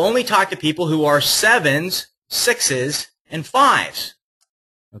people will only talk to people who are 7s, 6s, and 5s.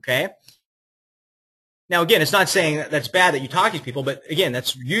 Okay? Now, again, it's not saying that that's bad that you talk to these people, but again,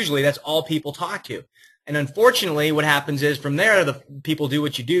 that's all people talk to. And unfortunately, what happens is from there, the people do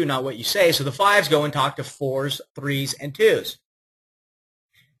what you do, not what you say. So the 5s go and talk to 4s, 3s, and 2s.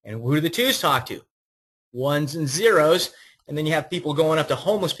 And who do the 2s talk to? 1s and 0s. And then you have people going up to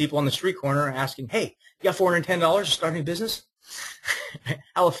homeless people on the street corner asking, hey, you got $410 to start a new business?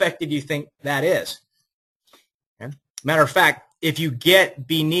 How effective do you think that is? Okay. Matter of fact, if you get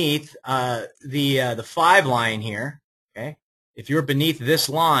beneath the 5 line here, okay, if you're beneath this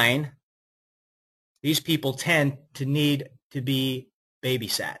line, these people tend to need to be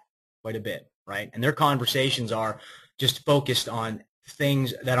babysat quite a bit, right? And their conversations are just focused on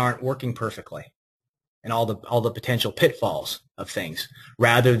things that aren't working perfectly and all the potential pitfalls of things,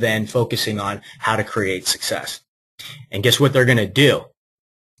 rather than focusing on how to create success. And guess what they're going to do?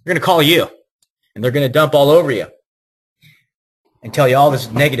 They're going to call you, and they're going to dump all over you and tell you all this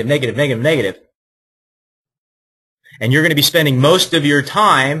negative, negative, negative, negative. And you're going to be spending most of your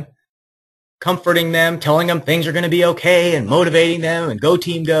time comforting them, telling them things are going to be okay, and motivating them, and go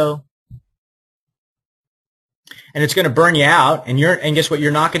team go. And it's going to burn you out. And guess what?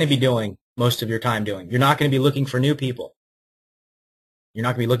 You're not going to be doing most of your time doing. You're not going to be looking for new people. You're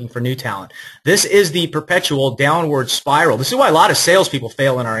not going to be looking for new talent. This is the perpetual downward spiral. This is why a lot of salespeople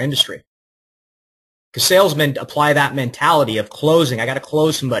fail in our industry. Because salesmen apply that mentality of closing. I got to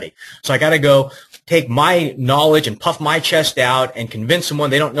close somebody. So I got to go take my knowledge and puff my chest out and convince someone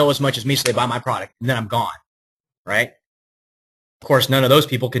they don't know as much as me so they buy my product. And then I'm gone. Right? Of course, none of those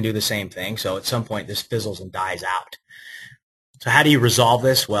people can do the same thing. So at some point, this fizzles and dies out. So how do you resolve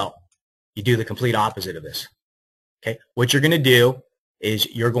this? Well, you do the complete opposite of this. Okay? What you're going to do is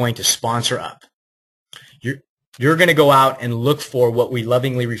you're going to sponsor up. You're going to go out and look for what we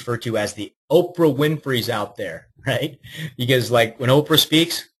lovingly refer to as the Oprah Winfreys out there, right? Because like when Oprah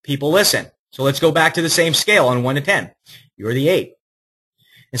speaks, people listen. So let's go back to the same scale on 1 to 10. You're the 8.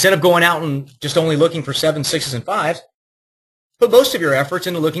 Instead of going out and just only looking for 7s, 6s, and 5s, put most of your efforts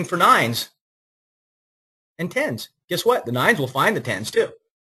into looking for 9s and 10s. Guess what? The 9s will find the 10s too.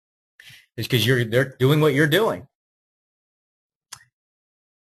 It's because they're doing what you're doing.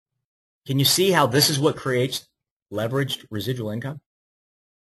 Can you see how this is what creates leveraged residual income?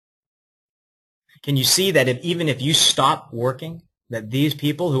 Can you see that even if you stop working, that these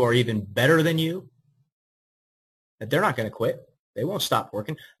people who are even better than you, that they're not going to quit. They won't stop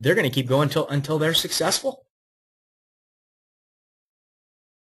working. They're going to keep going until they're successful.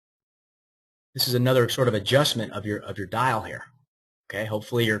 This is another sort of adjustment of your dial here. Okay,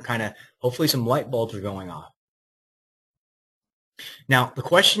 hopefully some light bulbs are going off. Now, the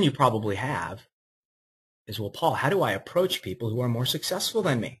question you probably have is, well, Paul, how do I approach people who are more successful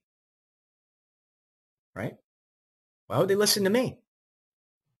than me? Right? Why would they listen to me?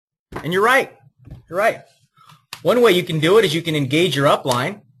 And you're right. You're right. One way you can do it is you can engage your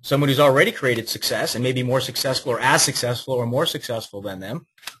upline, someone who's already created success and maybe more successful or as successful or more successful than them.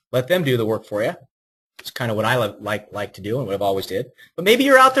 Let them do the work for you. It's kind of what I like to do and what I've always did. But maybe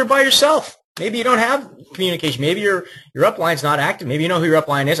you're out there by yourself. Maybe you don't have communication. Maybe your upline's not active. Maybe you know who your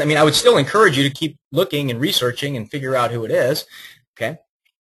upline is. I mean, I would still encourage you to keep looking and researching and figure out who it is. Okay?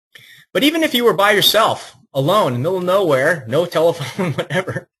 But even if you were by yourself, alone, in the middle of nowhere, no telephone,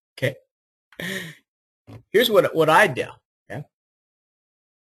 whatever, okay? Here's what I do, okay?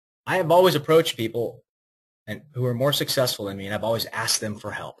 I have always approached people who are more successful than me, and I've always asked them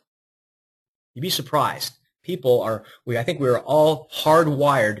for help. You'd be surprised. I think we're all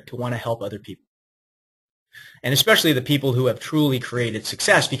hardwired to want to help other people. And especially the people who have truly created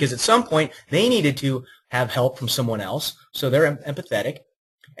success, because at some point they needed to have help from someone else, so they're empathetic.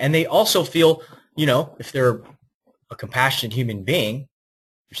 And they also feel, if they're a compassionate human being,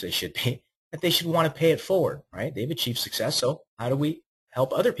 which they should be, that they should want to pay it forward, right? They've achieved success, so how do we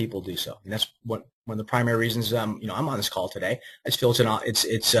help other people do so? And that's one of the primary reasons, I'm on this call today. I just feel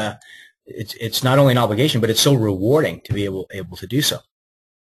it's not only an obligation, but it's so rewarding to be able to do so.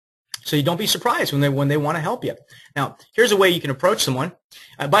 So you don't be surprised when they want to help you. Now, here's a way you can approach someone.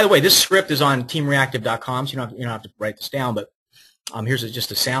 By the way, this script is on teamreactive.com, so you don't have to write this down, but here's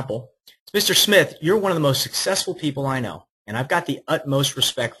just a sample. It's Mr. Smith, you're one of the most successful people I know, and I've got the utmost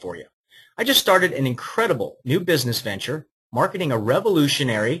respect for you. I just started an incredible new business venture, marketing a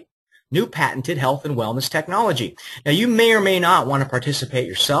revolutionary, new patented health and wellness technology. Now, you may or may not want to participate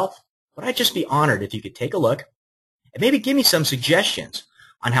yourself, but I'd just be honored if you could take a look and maybe give me some suggestions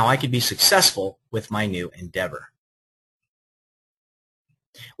on how I could be successful with my new endeavor.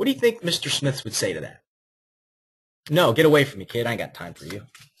 What do you think Mr. Smith would say to that? No, get away from me, kid. I ain't got time for you.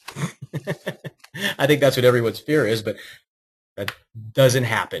 I think that's what everyone's fear is, but that doesn't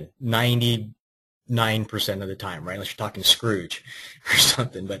happen 99% of the time, right? Unless you're talking Scrooge or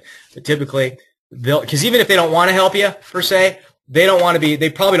something. But typically, because even if they don't want to help you, per se, they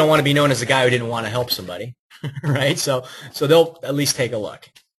probably don't want to be known as the guy who didn't want to help somebody, right? So they'll at least take a look,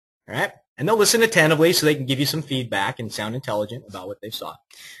 all right? And they'll listen attentively so they can give you some feedback and sound intelligent about what they saw.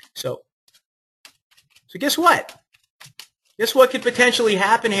 So guess what? Guess what could potentially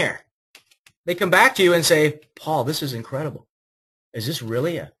happen here? They come back to you and say, Paul, this is incredible. Is this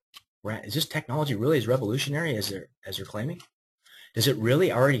technology really as revolutionary as they're claiming? Does it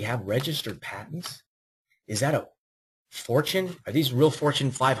really already have registered patents? Is that a fortune? Are these real Fortune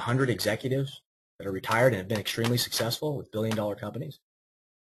 500 executives that are retired and have been extremely successful with billion-dollar companies?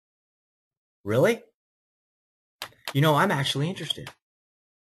 Really? I'm actually interested.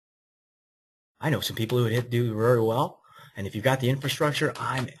 I know some people who would do very well. And if you've got the infrastructure,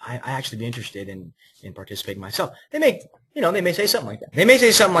 I actually be interested in participating myself. They may say something like that. They may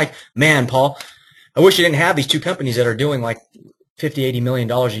say something like, man, Paul, I wish you didn't have these two companies that are doing like $50, $80 million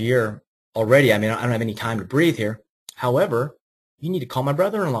a year already. I mean, I don't have any time to breathe here. However, you need to call my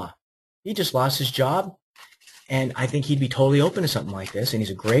brother-in-law. He just lost his job. and I think he'd be totally open to something like this, and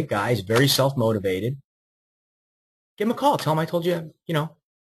he's a great guy. He's very self-motivated. Give him a call. Tell him I told you,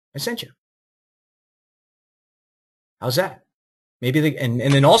 I sent you. How's that? Maybe and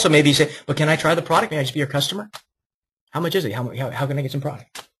then also maybe you say, but can I try the product? May I just be your customer? How much is it? How can I get some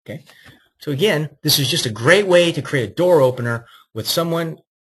product? Okay. So again, this is just a great way to create a door opener with someone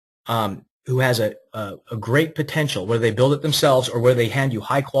who has a great potential, whether they build it themselves or whether they hand you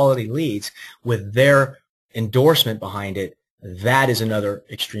high quality leads with their endorsement behind it. That is another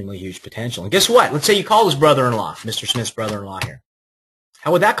extremely huge potential. And guess what? Let's say you call his brother-in-law, Mr. Smith's brother-in-law here.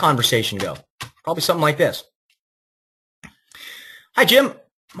 How would that conversation go? Probably something like this. Hi, Jim.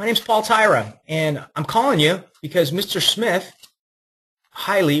 My name's Paul Tyra, and I'm calling you because Mr. Smith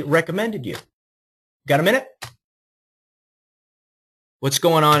highly recommended you. Got a minute? What's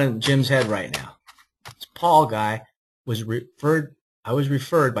going on in Jim's head right now? This Paul guy I was referred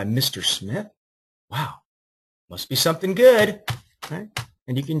by Mr. Smith. Wow. Must be something good, right?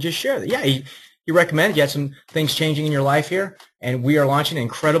 And you can just share that. Yeah, he recommended. You had some things changing in your life here, and we are launching an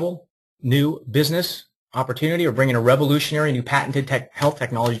incredible new business opportunity. We're bringing a revolutionary new patented health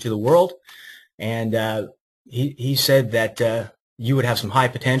technology to the world, and he said that you would have some high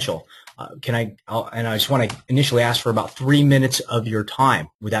potential. And I just want to initially ask for about 3 minutes of your time.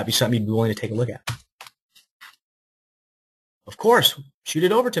 Would that be something you'd be willing to take a look at? Of course. Shoot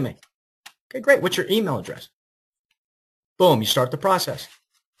it over to me. Okay, great. What's your email address? Boom, you start the process.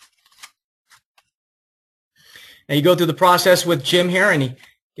 Now you go through the process with Jim here, and he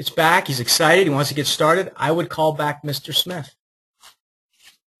gets back. He's excited. He wants to get started. I would call back Mr. Smith.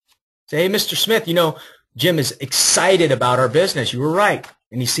 Say, hey, Mr. Smith, Jim is excited about our business. You were right,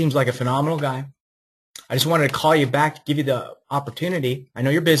 and he seems like a phenomenal guy. I just wanted to call you back to give you the opportunity. I know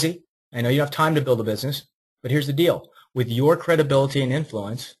you're busy. I know you have time to build a business, but here's the deal. With your credibility and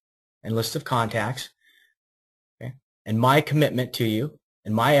influence and list of contacts, okay, and my commitment to you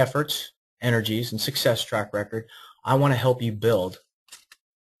and my efforts, energies, and success track record, I want to help you build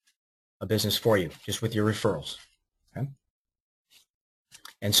a business for you just with your referrals. Okay?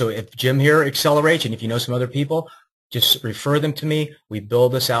 And so if Jim here accelerates, and if you know some other people, just refer them to me. We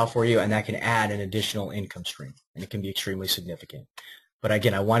build this out for you, and that can add an additional income stream, and it can be extremely significant. But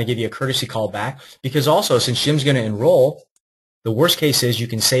again, I want to give you a courtesy call back because also since Jim's going to enroll, the worst case is you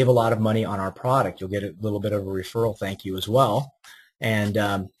can save a lot of money on our product. You'll get a little bit of a referral thank you as well. And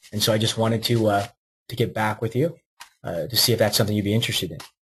so I just wanted to get back with you to see if that's something you'd be interested in.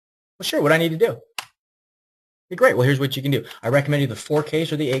 Well, sure. What do I need to do? Okay, great. Well, here's what you can do. I recommend you the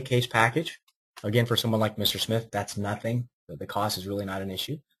 4-case or the 8-case package. Again, for someone like Mr. Smith, that's nothing. The cost is really not an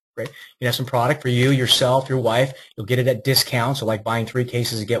issue. Great. You can have some product for you, yourself, your wife. You'll get it at discount. So like buying 3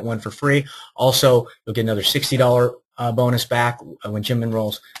 cases and get one for free. Also, you'll get another $60 bonus back when Jim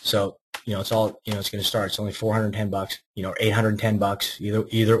enrolls. So, it's all, it's going to start. It's only $410, or $810,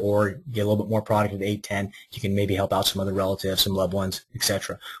 either or. You get a little bit more product at $810. You can maybe help out some other relatives, some loved ones,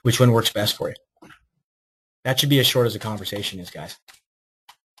 etc. Which one works best for you? That should be as short as the conversation is, guys.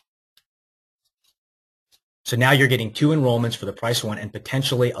 So now you're getting 2 enrollments for the price of 1 and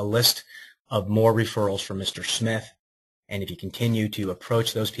potentially a list of more referrals from Mr. Smith. And if you continue to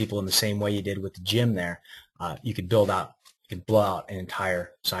approach those people in the same way you did with Jim there, you could blow out an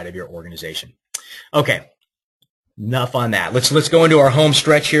entire side of your organization. Okay, enough on that. Let's go into our home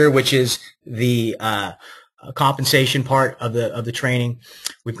stretch here, which is the compensation part of the training.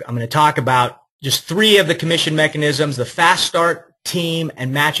 I'm going to talk about just 3 of the commission mechanisms: the fast start, team,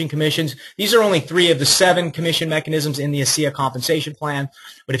 and matching commissions. These are only 3 of the 7 commission mechanisms in the ASEA compensation plan.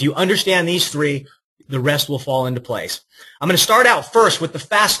 But if you understand these 3, the rest will fall into place. I'm going to start out first with the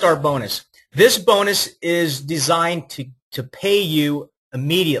fast start bonus. This bonus is designed to pay you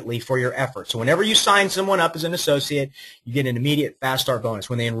immediately for your effort. So whenever you sign someone up as an associate, you get an immediate fast start bonus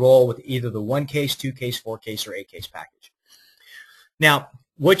when they enroll with either the 1-case, 2-case, 4-case, or 8-case package. Now,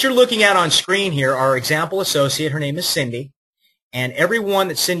 what you're looking at on screen here, our example associate, her name is Cindy. And everyone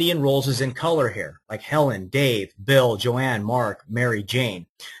that Cindy enrolls is in color here, like Helen, Dave, Bill, Joanne, Mark, Mary, Jane.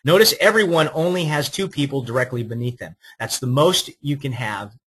 Notice everyone only has 2 people directly beneath them. That's the most you can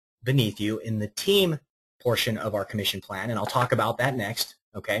have beneath you in the team portion of our commission plan, and I'll talk about that next,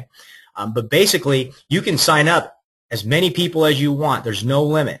 okay? But basically, you can sign up as many people as you want. There's no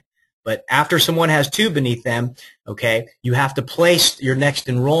limit. But after someone has 2 beneath them, okay, you have to place your next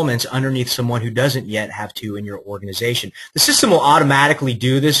enrollments underneath someone who doesn't yet have 2 in your organization. The system will automatically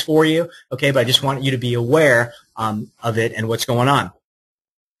do this for you, okay, but I just want you to be aware of it and what's going on.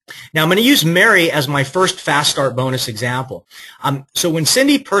 Now, I'm going to use Mary as my first fast start bonus example. So when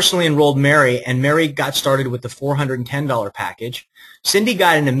Cindy personally enrolled Mary, and Mary got started with the $410 package, Cindy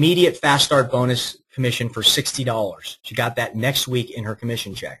got an immediate fast start bonus commission for $60. She got that next week in her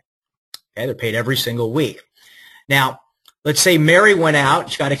commission check. Okay, they're paid every single week. Now, let's say Mary went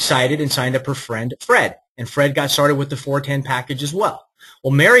out, she got excited and signed up her friend Fred, and Fred got started with the 410 package as well.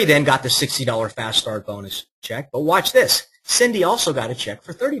 Well, Mary then got the $60 fast start bonus check, but watch this. Cindy also got a check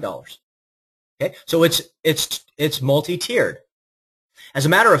for $30. Okay, so it's multi-tiered. As a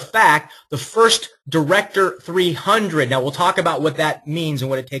matter of fact, the first Director 300, now we'll talk about what that means and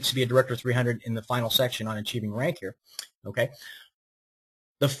what it takes to be a Director 300 in the final section on achieving rank here. Okay,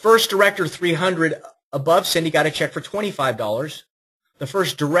 the first Director 300 above Cindy got a check for $25. The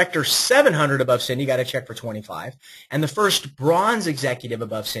first Director 700 above Cindy got a check for $25. And the first Bronze Executive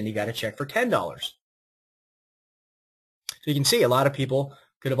above Cindy got a check for $10. So you can see a lot of people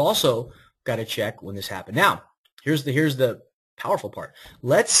could have also got a check when this happened. Now, here's the powerful part.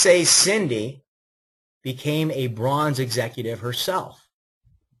 Let's say Cindy became a Bronze Executive herself.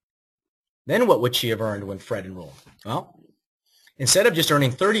 Then what would she have earned when Fred enrolled? Well, instead of just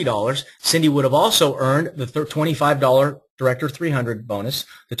earning $30, Cindy would have also earned the $25 Director 300 bonus,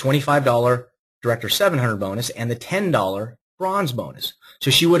 the $25 Director 700 bonus, and the $10 Bronze bonus.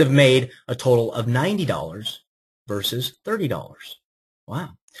 So she would have made a total of $90 versus $30. Wow.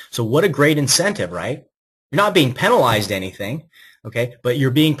 So what a great incentive, right? You're not being penalized anything, okay, but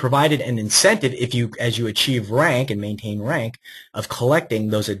you're being provided an incentive as you achieve rank and maintain rank of collecting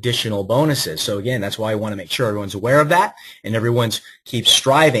those additional bonuses. So again, that's why I want to make sure everyone's aware of that and everyone keeps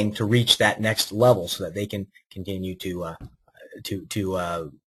striving to reach that next level so that they can continue to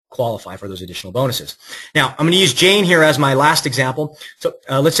qualify for those additional bonuses. Now, I'm going to use Jane here as my last example. So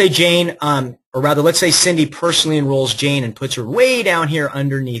let's say Jane, or rather, let's say Cindy personally enrolls Jane and puts her way down here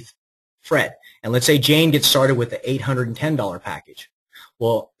underneath Fred. And let's say Jane gets started with the $810 package.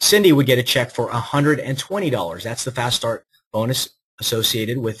 Well, Cindy would get a check for $120. That's the fast start bonus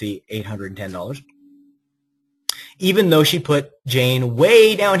associated with the $810. Even though she put Jane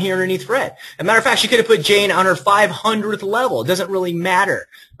way down here underneath Fred. As a matter of fact, she could have put Jane on her 500th level. It doesn't really matter,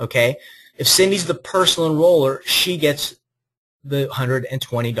 okay? If Cindy's the personal enroller, she gets the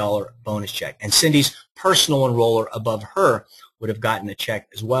 $120 bonus check. And Cindy's personal enroller above her would have gotten a check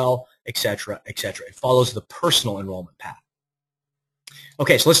as well, etc., etc. It follows the personal enrollment path.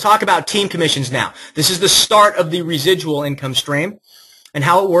 Okay, so let's talk about team commissions now. This is the start of the residual income stream. And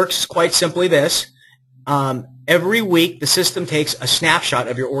how it works is quite simply this. Every week, the system takes a snapshot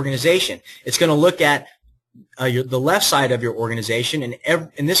of your organization. It's going to look at the left side of your organization, and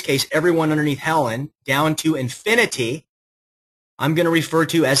in this case, everyone underneath Helen, down to infinity, I'm going to refer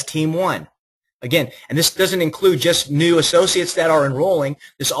to as Team 1. Again, and this doesn't include just new associates that are enrolling.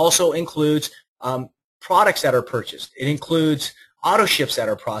 This also includes products that are purchased. It includes auto ships that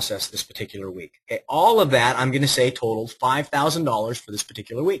are processed this particular week. Okay, all of that, I'm going to say, totaled $5,000 for this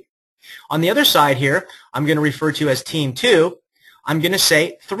particular week. On the other side here, I'm going to refer to as Team 2. I'm going to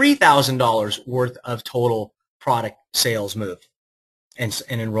say $3,000 worth of total product sales move and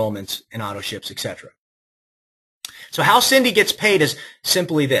enrollments and auto ships, etc. So how Cindy gets paid is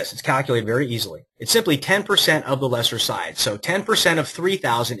simply this. It's calculated very easily. It's simply 10% of the lesser side. So 10% of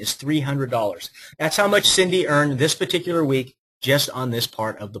 $3,000 is $300. That's how much Cindy earned this particular week just on this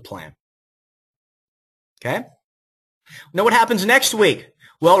part of the plan. Okay? Now what happens next week?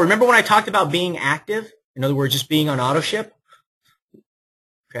 Well, remember when I talked about being active? In other words, just being on auto ship?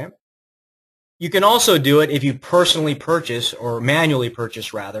 Okay. You can also do it if you personally purchase, or manually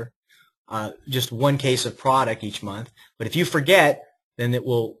purchase rather, just one case of product each month. But if you forget, then it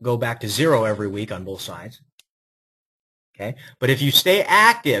will go back to 0 every week on both sides. Okay. But if you stay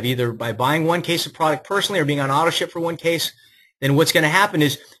active, either by buying one case of product personally or being on auto ship for one case, then what's going to happen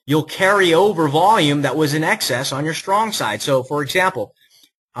is you'll carry over volume that was in excess on your strong side. So, for example,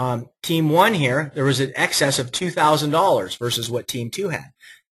 Team 1 here, there was an excess of $2,000 versus what Team 2 had.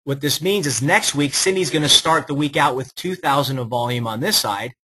 What this means is next week, Cindy's going to start the week out with $2,000 of volume on this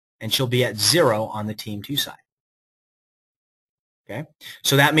side, and she'll be at 0 on the Team 2 side. Okay,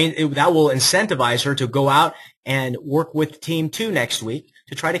 so that means that will incentivize her to go out and work with Team 2 next week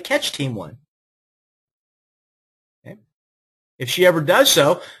to try to catch Team 1. Okay, if she ever does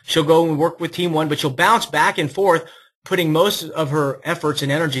so, she'll go and work with Team 1, but she'll bounce back and forth, putting most of her efforts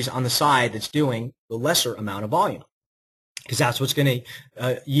and energies on the side that's doing the lesser amount of volume, because that's what's going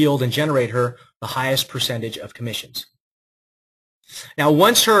to yield and generate her the highest percentage of commissions. Now,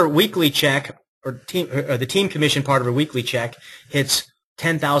 once her weekly check, or the team commission part of her weekly check hits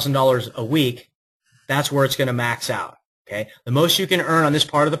 $10,000 a week, that's where it's going to max out. Okay, the most you can earn on this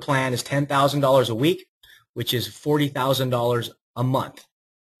part of the plan is $10,000 a week, which is $40,000 a month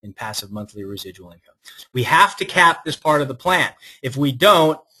in passive monthly residual income. We have to cap this part of the plan. If we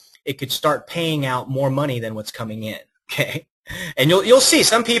don't, it could start paying out more money than what's coming in. Okay, and you'll see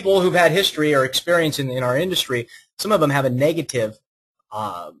some people who've had history or experience in our industry. Some of them have a negative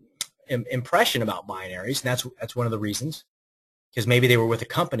impression about binaries, and that's one of the reasons. Because maybe they were with a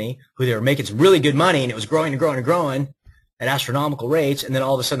company who they were making some really good money, and it was growing and growing and growing at astronomical rates, and then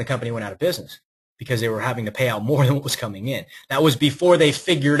all of a sudden the company went out of business because they were having to pay out more than what was coming in. That was before they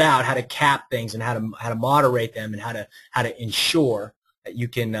figured out how to cap things and how to moderate them and how to ensure that you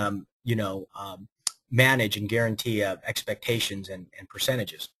can manage and guarantee expectations and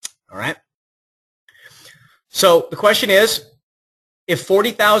percentages. All right. So the question is, if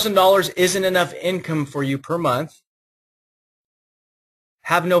 $40,000 isn't enough income for you per month,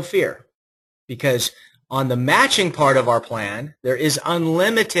 have no fear, because on the matching part of our plan, there is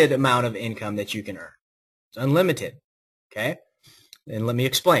unlimited amount of income that you can earn. It's unlimited, okay? And let me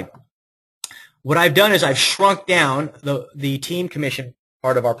explain. What I've done is I've shrunk down the team commission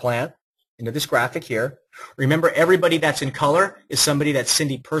part of our plan into this graphic here. Remember, everybody that's in color is somebody that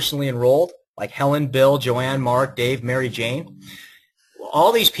Cindy personally enrolled, like Helen, Bill, Joanne, Mark, Dave, Mary Jane.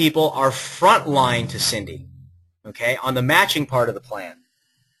 All these people are frontline to Cindy, okay, on the matching part of the plan.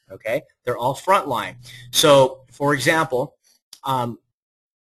 Okay, they're all frontline. So, for example,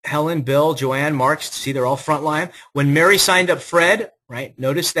 Helen, Bill, Joanne, Mark, see, they're all frontline. When Mary signed up Fred, right,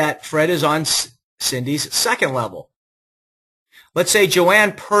 notice that Fred is on Cindy's second level. Let's say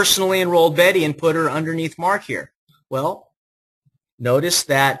Joanne personally enrolled Betty and put her underneath Mark here. Well, notice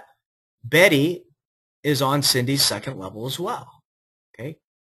that Betty is on Cindy's second level as well. Okay,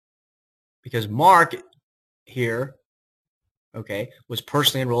 because Mark here, okay, was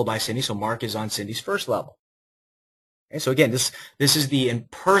personally enrolled by Cindy, so Mark is on Cindy's first level. Okay, so again, this is the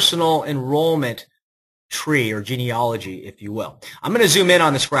personal enrollment tree or genealogy, if you will. I'm going to zoom in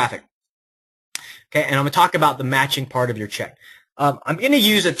on this graphic, okay, and I'm going to talk about the matching part of your check. I'm going to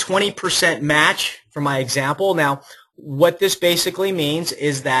use a 20% match for my example. Now, what this basically means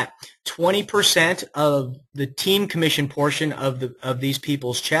is that 20% of the team commission portion of these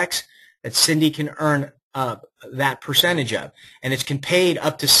people's checks that Cindy can earn that percentage of, and it's paid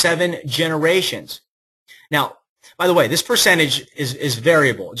up to 7 generations. Now, by the way, this percentage is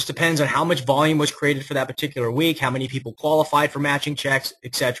variable. It just depends on how much volume was created for that particular week, how many people qualified for matching checks,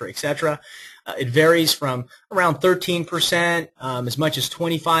 et cetera, et cetera. It varies from around 13%, as much as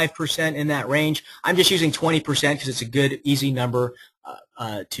 25% in that range. I'm just using 20% because it's a good, easy number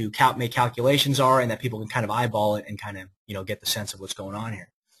to make calculations are, and that people can kind of eyeball it and kind of get the sense of what's going on here.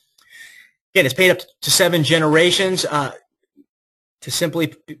 Again, it's paid up to 7 generations. To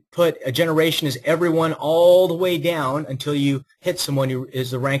simply put, a generation is everyone all the way down until you hit someone who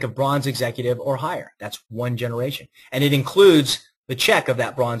is the rank of bronze executive or higher. That's 1 generation. And it includes the check of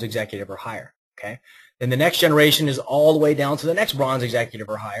that bronze executive or higher. Okay? Then the next generation is all the way down to the next bronze executive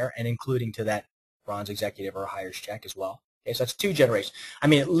or higher, and including to that bronze executive or higher's check as well. Okay, so that's 2 generations. I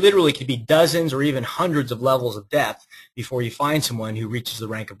mean, it literally could be dozens or even hundreds of levels of depth before you find someone who reaches the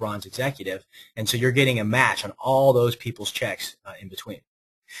rank of bronze executive. And so you're getting a match on all those people's checks in between.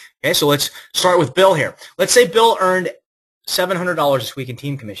 Okay, so let's start with Bill here. Let's say Bill earned $700 this week in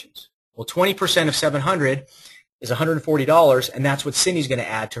team commissions. Well, 20% of $700 is $140, and that's what Cindy's going to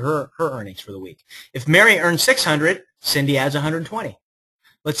add to her earnings for the week. If Mary earned $600, Cindy adds $120.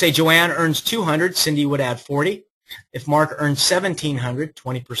 Let's say Joanne earns $200, Cindy would add $40. If Mark earns $1,700,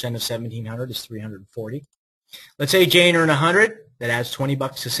 20% of $1,700 is $340. Let's say Jane earned $100, that adds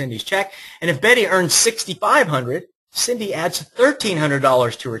 $20 to Cindy's check. And if Betty earns $6,500, Cindy adds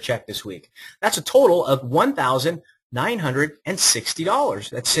 $1,300 to her check this week. That's a total of $1,960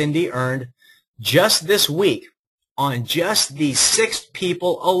 that Cindy earned just this week on just these 6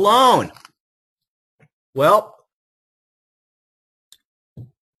 people alone. Well,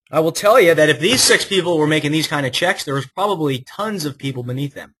 I will tell you that if these 6 people were making these kind of checks, there was probably tons of people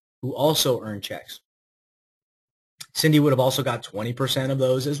beneath them who also earned checks. Cindy would have also got 20% of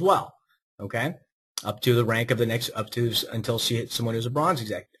those as well, okay, up to the rank of the next, until she hit someone who's a bronze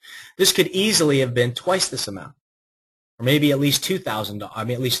executive. This could easily have been twice this amount, or maybe at least $2,000. I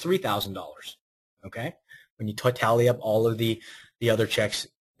mean, at least $3,000. Okay, when you tally up all of the other checks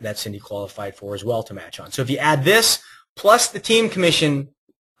that Cindy qualified for as well to match on. So if you add this plus the team commission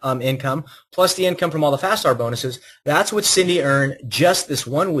income, plus the income from all the Fast Star bonuses, that's what Cindy earned just this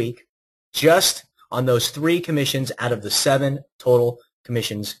 1 week, just on those 3 commissions out of the 7 total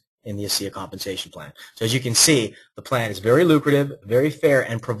commissions in the ASEA compensation plan. So as you can see, the plan is very lucrative, very fair,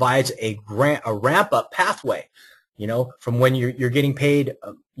 and provides a ramp-up pathway, You know, from when you're getting paid,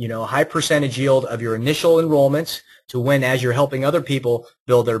 you know, a high percentage yield of your initial enrollments to when, as you're helping other people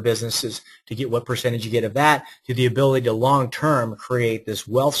build their businesses, to get what percentage you get of that, to the ability to long-term create this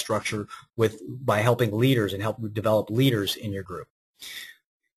wealth structure by helping leaders and help develop leaders in your group.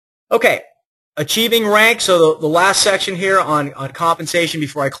 Okay, achieving rank. So the last section here on compensation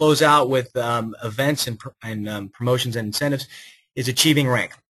before I close out with events and promotions and incentives is achieving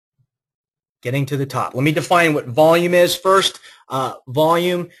rank. Getting to the top. Let me define what volume is first.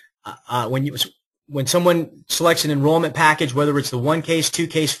 Volume, when someone selects an enrollment package, whether it's the 1 case, 2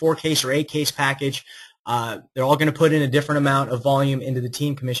 case, 4 case, or 8 case package, they're all going to put in a different amount of volume into the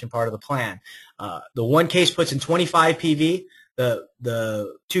team commission part of the plan. The 1 case puts in 25 PV.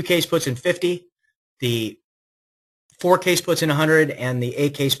 The 2 case puts in 50. The 4 case puts in 100, and the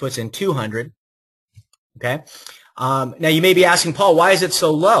 8 case puts in 200. Okay. Now you may be asking, Paul, why is it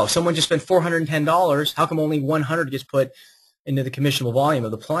so low? Someone just spent $410. How come only 100 gets put into the commissionable volume of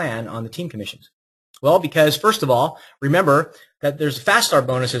the plan on the team commissions? Well, because first of all, remember that there's fast start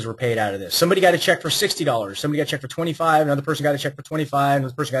bonuses were paid out of this. Somebody got a check for $60. Somebody got a check for $25. Another person got a check for $25.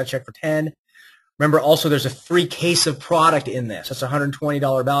 Another person got a check for $10. Remember, also there's a free case of product in this. That's a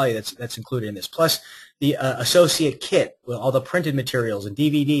 $120 value that's included in this. Plus the associate kit with all the printed materials and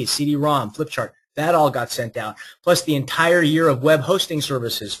DVDs, CD-ROM, flip chart. That all got sent out, plus the entire year of web hosting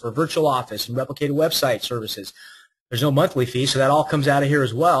services for virtual office and replicated website services. There's no monthly fee, so that all comes out of here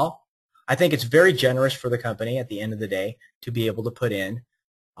as well. I think it's very generous for the company at the end of the day to be able to put in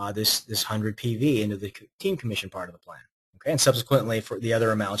this 100 PV into the team commission part of the plan. Okay, and subsequently for the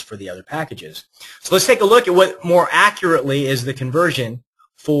other amounts for the other packages. So let's take a look at what more accurately is the conversion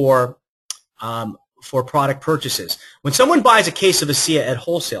for product purchases. When someone buys a case of ASEA at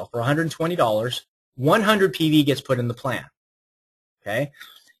wholesale for $120, 100 PV gets put in the plan. Okay?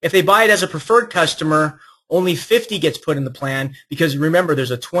 If they buy it as a preferred customer, only 50 gets put in the plan because remember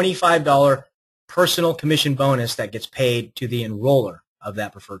there's a $25 personal commission bonus that gets paid to the enroller of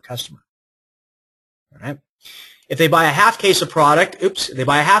that preferred customer. All right? If they buy a half case of product,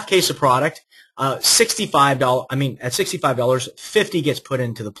 $65, at $65, 50 gets put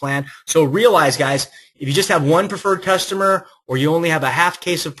into the plan. So realize, guys, if you just have one preferred customer or you only have a half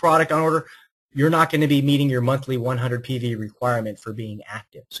case of product on order, you're not going to be meeting your monthly 100 PV requirement for being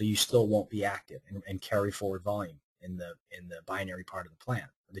active. So you still won't be active and carry forward volume in the binary part of the plan,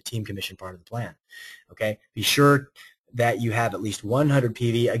 or the team commission part of the plan. Okay? Be sure that you have at least 100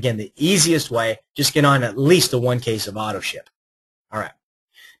 PV. Again, the easiest way, just get on at least a 1 case of auto ship. All right.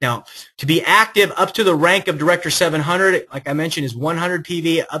 Now, to be active up to the rank of Director 700, like I mentioned, is 100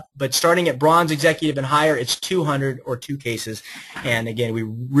 PV, but starting at Bronze Executive and higher, it's 200 or 2 cases. And again, we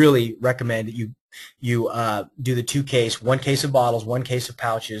really recommend that you do the 2 case, 1 case of bottles, 1 case of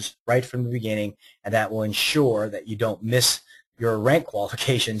pouches right from the beginning, and that will ensure that you don't miss your rank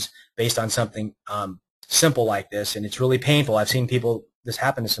qualifications based on something simple like this. And it's really painful. I've seen this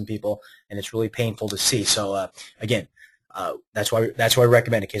happen to some people, and it's really painful to see. So again, that's why I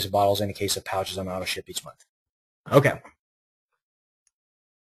recommend a case of bottles and a case of pouches on auto ship each month. Okay.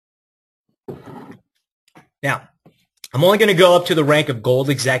 Now, I'm only going to go up to the rank of Gold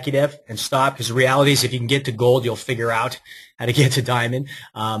Executive and stop, because the reality is if you can get to Gold, you'll figure out how to get to Diamond.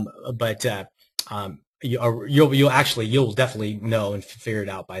 You'll definitely know and figure it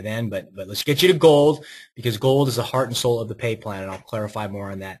out by then. But let's get you to Gold, because Gold is the heart and soul of the pay plan, and I'll clarify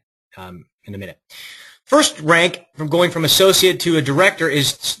more on that in a minute. First rank from going from associate to a director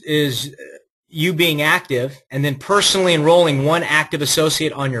is you being active and then personally enrolling 1 active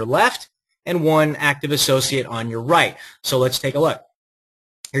associate on your left and 1 active associate on your right. So let's take a look.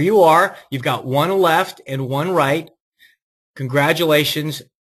 Here you are. You've got 1 left and 1 right. Congratulations.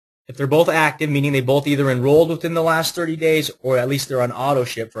 If they're both active, meaning they both either enrolled within the last 30 days or at least they're on auto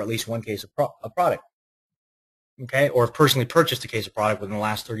ship for at least 1 case of product. Okay, or have personally purchased a case of product within the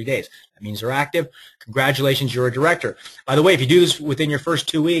last 30 days. That means they're active. Congratulations, you're a director. By the way, if you do this within your first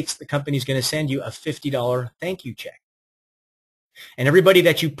 2 weeks, the company's going to send you a $50 thank you check. And everybody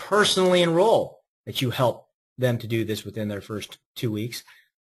that you personally enroll, that you help them to do this within their first 2 weeks,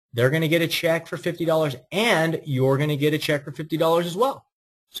 they're going to get a check for $50, and you're going to get a check for $50 as well.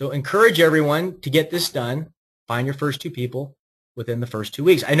 So encourage everyone to get this done. Find your first 2 people within the first 2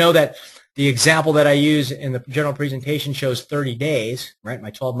 weeks. I know that the example that I use in the general presentation shows 30 days, right? My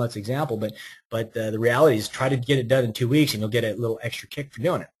 12 months example, but the reality is try to get it done in 2 weeks and you'll get a little extra kick for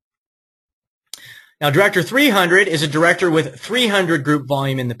doing it. Now, Director 300 is a director with 300 group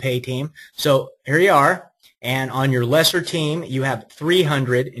volume in the pay team. So here you are, and on your lesser team, you have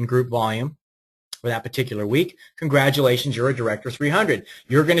 300 in group volume for that particular week. Congratulations, you're a Director 300.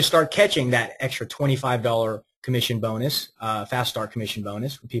 You're going to start catching that extra $25 commission bonus, fast start commission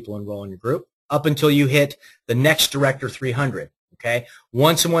bonus for people enroll in your group up until you hit the next Director 300. Okay,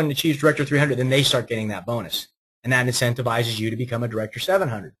 once someone achieves Director 300, then they start getting that bonus, and that incentivizes you to become a Director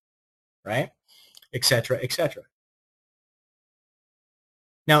 700, right? Et cetera, et cetera.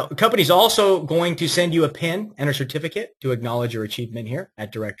 Now, the company's also going to send you a pin and a certificate to acknowledge your achievement here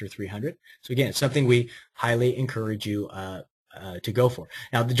at Director 300. So again, it's something we highly encourage you to go for.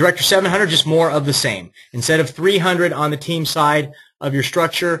 Now, the Director 700, just more of the same. Instead of 300 on the team side of your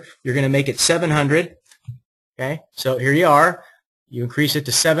structure, you're going to make it 700. Okay, so here you are. You increase it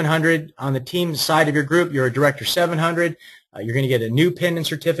to 700 on the team side of your group. You're a Director 700. You're going to get a new pin and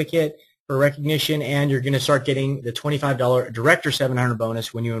certificate for recognition, and you're going to start getting the $25 Director 700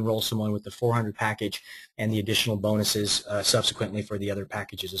 bonus when you enroll someone with the 400 package and the additional bonuses subsequently for the other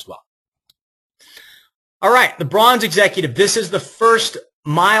packages as well. All right, the Bronze Executive. This is the first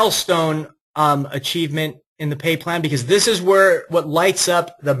milestone achievement in the pay plan, because this is what lights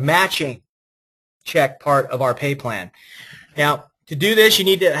up the matching check part of our pay plan. Now, to do this, you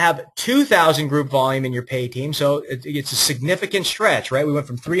need to have 2,000 group volume in your pay team, so it's a significant stretch, right? We went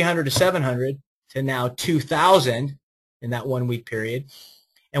from 300 to 700 to now 2,000 in that 1 week period.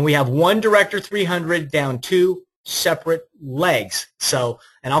 And we have one Director 300 down 2 separate legs. So,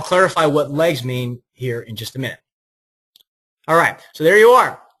 and I'll clarify what legs mean here in just a minute. All right, so there you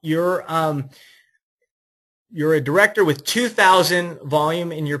are. You're a director with 2,000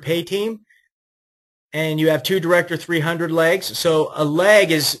 volume in your pay team, and you have 2 Director 300 legs. So a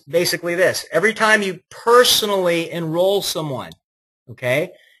leg is basically this. Every time you personally enroll someone,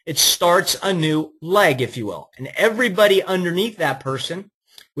 okay, it starts a new leg, if you will. And everybody underneath that person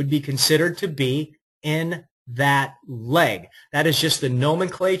would be considered to be in that leg. That is just the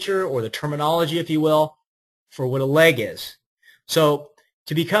nomenclature or the terminology, if you will, for what a leg is. So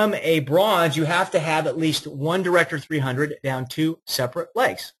to become a bronze, you have to have at least one Director 300 down 2 separate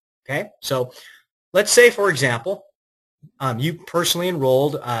legs. Okay, so let's say, for example, you personally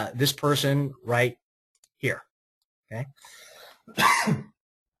enrolled this person right here. Okay,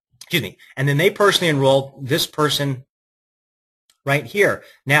 excuse me, and then they personally enrolled this person right here.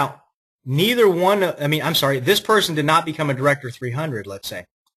 Now, neither one. This person did not become a Director 300. Let's say,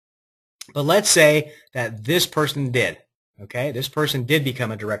 but let's say that this person did. Okay, this person did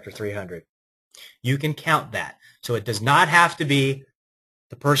become a Director 300. You can count that. So it does not have to be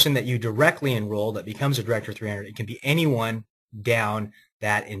the person that you directly enroll that becomes a Director 300. It can be anyone down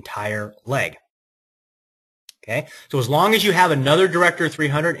that entire leg. Okay, so as long as you have another Director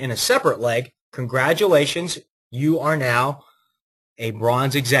 300 in a separate leg, congratulations, you are now a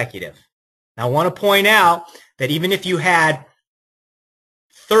Bronze Executive. Now I want to point out that even if you had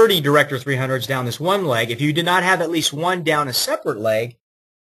 30 Director 300s down this one leg, if you did not have at least one down a separate leg,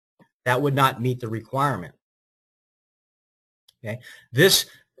 that would not meet the requirement. Okay, this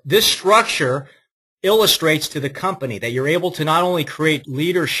structure illustrates to the company that you're able to not only create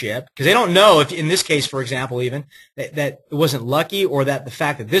leadership, because they don't know if, in this case, for example, even that it wasn't lucky, or that the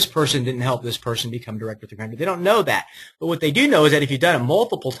fact that this person didn't help this person become Director 300. They don't know that. But what they do know is that if you've done it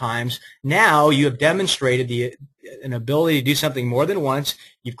multiple times, now you have demonstrated an ability to do something more than once.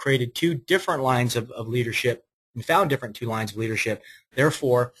 You've created 2 different lines of leadership and found different 2 lines of leadership.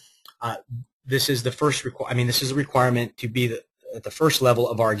 Therefore, this is the first. This is a requirement to be at the first level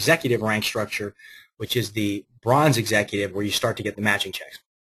of our executive rank structure, which is the Bronze Executive, where you start to get the matching checks.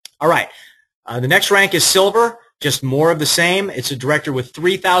 All right. The next rank is Silver, just more of the same. It's a director with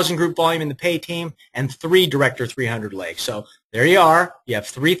 3,000 group volume in the pay team and 3 Director 300 legs. So there you are. You have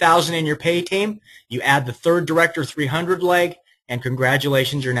 3,000 in your pay team. You add the 3rd Director 300 leg, and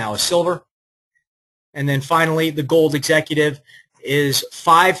congratulations, you're now a Silver. And then finally, the Gold Executive is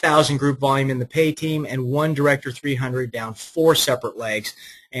 5,000 group volume in the pay team and 1 Director 300 down 4 separate legs.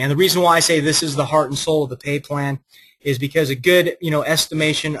 And the reason why I say this is the heart and soul of the pay plan is because a good,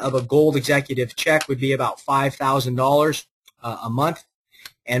 estimation of a Gold Executive check would be about $5,000 a month.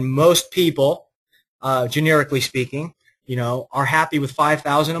 And most people, generically speaking, are happy with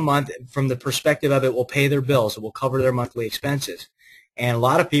 $5,000 a month from the perspective of it will pay their bills, it will cover their monthly expenses. And a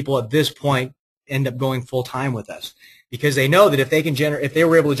lot of people at this point end up going full time with us, because they know that if they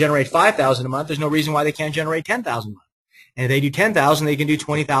were able to generate $5,000 a month, there's no reason why they can't generate $10,000 a month. And if they do $10,000, they can do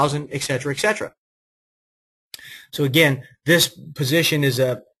 $20,000, et cetera, et cetera. So again, this position is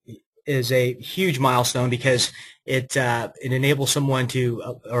a huge milestone, because it enables someone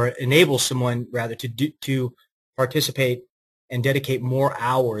to participate and dedicate more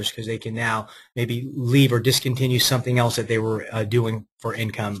hours, because they can now maybe leave or discontinue something else that they were doing for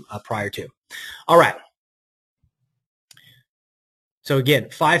income prior to. All right. So again,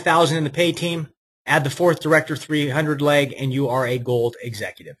 5,000 in the pay team, Add the fourth Director 300 leg, and you are a gold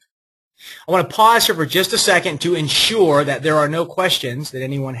executive. I want to pause here for just a second to ensure that there are no questions that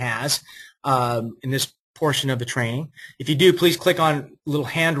anyone has in this portion of the training. If you do, please click on the little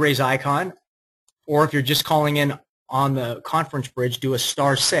hand raise icon, or if you're just calling in on the conference bridge, do a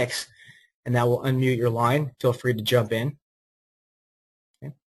 *6, and that will unmute your line. Feel free to jump in.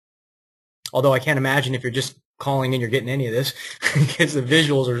 Okay. Although I can't imagine if you're just calling in, you're getting any of this, because the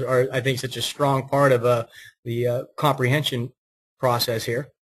visuals are, I think, such a strong part of the comprehension process here.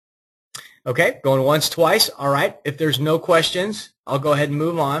 Okay, going once, twice. All right, if there's no questions, I'll go ahead and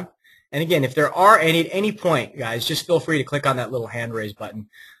move on. And again, if there are any at any point, guys, just feel free to click on that little hand raise button,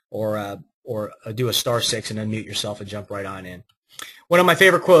 or do a *6 and unmute yourself and jump right on in. One of my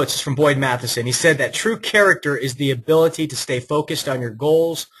favorite quotes is from Boyd Matheson. He said that true character is the ability to stay focused on your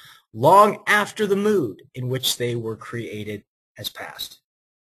goals long after the mood in which they were created has passed.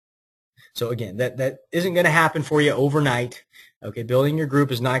 So again, that isn't going to happen for you overnight. Okay, building your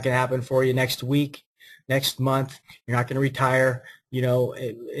group is not going to happen for you next week, next month. You're not going to retire, you know,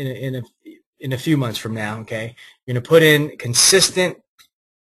 in a few months from now. Okay, you're going to put in consistent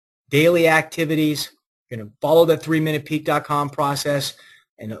daily activities. You're going to follow the 3minutepeak.com process,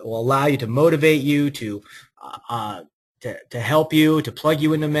 and it will allow you to motivate you, to help you, to plug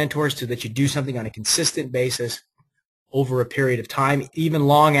you into mentors, so that you do something on a consistent basis over a period of time, even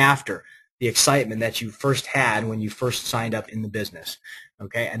long after the excitement that you first had when you first signed up in the business.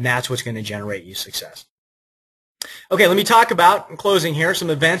 Okay, and that's what's going to generate you success. Okay, let me talk about, in closing here, some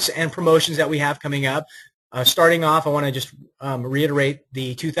events and promotions that we have coming up. Starting off, I want to just reiterate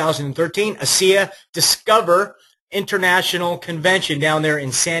the 2013 ASEA Discover International Convention down there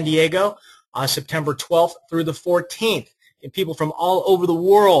in San Diego, September 12th through the 14th. And people from all over the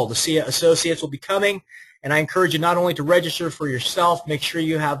world, ASEA associates, will be coming. And I encourage you not only to register for yourself, make sure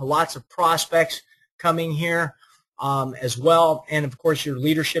you have lots of prospects coming here as well, and of course your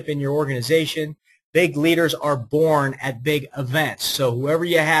leadership in your organization. Big leaders are born at big events. So whoever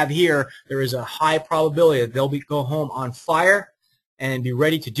you have here, there is a high probability that they'll go home on fire and be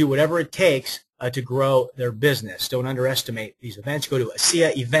ready to do whatever it takes to grow their business. Don't underestimate these events. Go to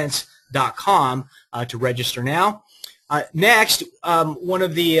ASEAEvents.com to register now. Next, one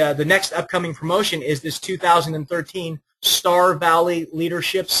of the next upcoming promotion is this 2013 Star Valley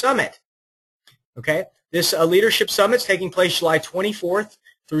Leadership Summit. Okay, this Leadership Summit is taking place July 24th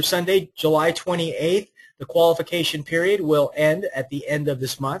through Sunday, July 28th. The qualification period will end at the end of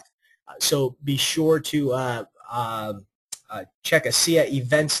this month, so be sure to check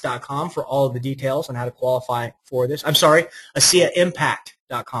ASEAEvents.com for all of the details on how to qualify for this. I'm sorry,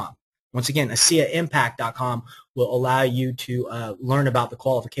 ASEAImpact.com. Once again, ASEAImpact.com will allow you to learn about the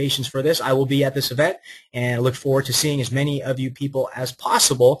qualifications for this. I will be at this event, and I look forward to seeing as many of you people as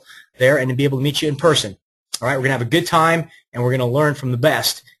possible there and to be able to meet you in person. All right, we're going to have a good time, and we're going to learn from the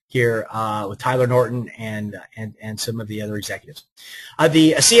best here with Tyler Norton and some of the other executives.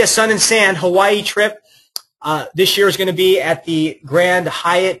 The ASEA Sun and Sand Hawaii trip this year is going to be at the Grand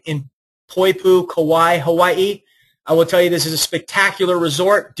Hyatt in Poipu, Kauai, Hawaii. I will tell you, this is a spectacular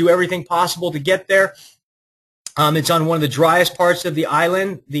resort. Do everything possible to get there. It's on one of the driest parts of the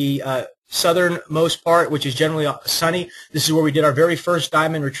island, the southernmost part, which is generally sunny. This is where we did our very first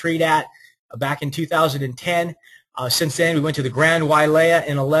diamond retreat at back in 2010. Since then, we went to the Grand Wailea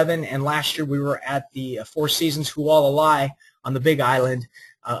in 11, and last year we were at the Four Seasons Hualalai on the Big Island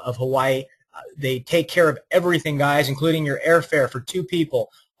of Hawaii. They take care of everything, guys, including your airfare for 2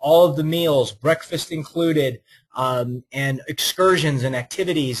 people, all of the meals, breakfast included, and excursions and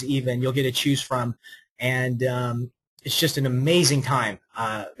activities even you'll get to choose from. And it's just an amazing time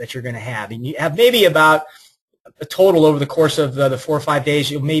that you're going to have. And you have maybe about a total over the course of the 4 or 5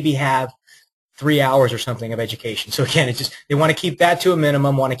 days, you'll maybe have 3 hours or something of education. So again, it's just they want to keep that to a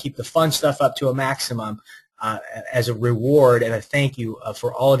minimum, want to keep the fun stuff up to a maximum as a reward and a thank you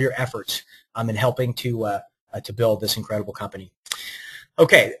for all of your efforts in helping to build this incredible company.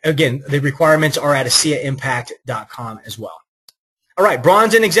 Okay, again, the requirements are at ASEAImpact.com as well. All right,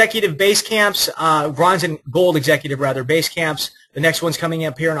 bronze and executive base camps, bronze and gold executive rather base camps. The next one's coming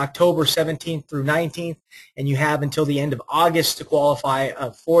up here on October 17th through 19th, and you have until the end of August to qualify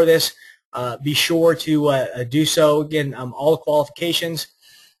for this. Be sure to do so. Again, all the qualifications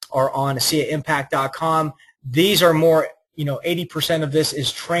are on ASEAImpact.com. These are more, 80% of this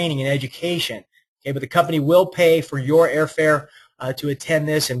is training and education. Okay, but the company will pay for your airfare to attend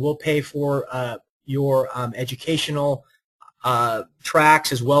this, and will pay for your educational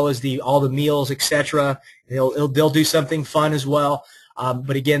tracks as well as all the meals, etc. They'll do something fun as well.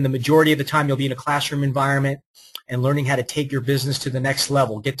 But again, the majority of the time you'll be in a classroom environment, and learning how to take your business to the next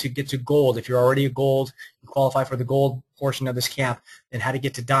level, get to gold. If you're already a gold, you qualify for the gold portion of this camp, then how to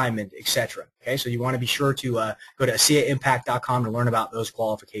get to diamond, etc. Okay, so you want to be sure to go to ASEAimpact.com to learn about those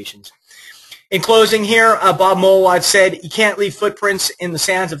qualifications. In closing here, Bob Molwad said, you can't leave footprints in the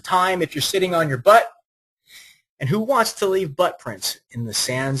sands of time if you're sitting on your butt. And who wants to leave butt prints in the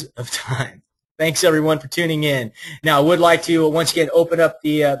sands of time? Thanks, everyone, for tuning in. Now, I would like to, once again, open up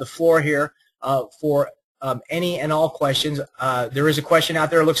the floor here for any and all questions. There is a question out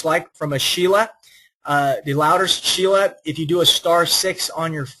there, it looks like, from a Sheila. The louder, Sheila, if you do a *6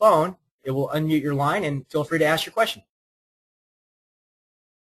 on your phone, it will unmute your line, and feel free to ask your question.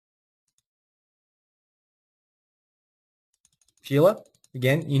 Sheila,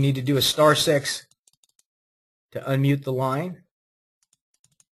 again, you need to do a *6 to unmute the line,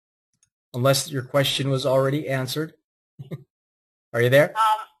 unless your question was already answered. Are you there?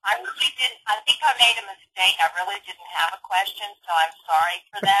 I really didn't. I think I made a mistake. I really didn't have a question, so I'm sorry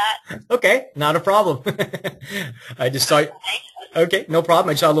for that. Okay, not a problem. I just saw. Okay, no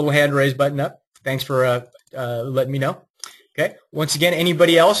problem. I saw a little hand raised button up. Thanks for letting me know. Okay. Once again,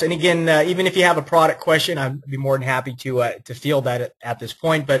 anybody else? And again, even if you have a product question, I'd be more than happy to field that at this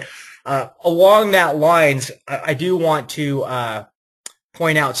point. But along that lines, I do want to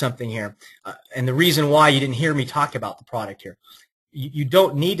point out something here, and the reason why you didn't hear me talk about the product here. You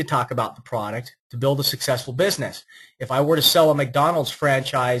don't need to talk about the product to build a successful business. If I were to sell a McDonald's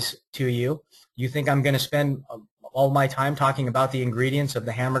franchise to you, you think I'm going to spend all my time talking about the ingredients of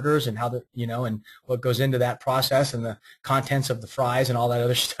the hamburgers and how the, and what goes into that process and the contents of the fries and all that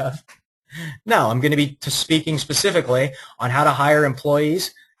other stuff? No, I'm going to be speaking specifically on how to hire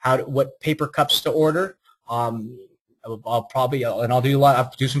employees, what paper cups to order. I'll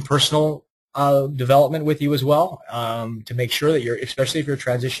do some personal development with you as well, to make sure that especially if you're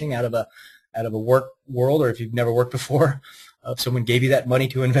transitioning out of a work world, or if you've never worked before, if someone gave you that money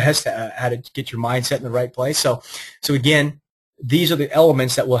to invest, how to get your mindset in the right place. So again, these are the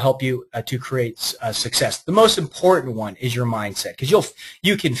elements that will help you to create success. The most important one is your mindset, because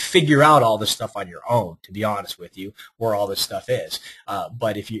you can figure out all this stuff on your own, to be honest with you, where all this stuff is.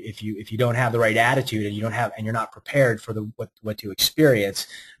 But if you don't have the right attitude, and you're not prepared for what to experience,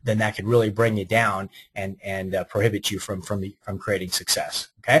 then that could really bring you down and prohibit you from creating success.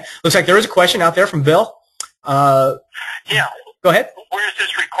 Okay, looks like there is a question out there from Bill. Yeah. Go ahead. Where is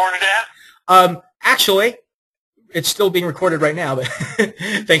this recorded at? Actually, it's still being recorded right now, but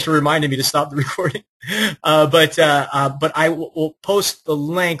thanks for reminding me to stop the recording. But I will post the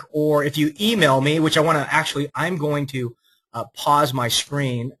link, or if you email me, which I'm going to pause my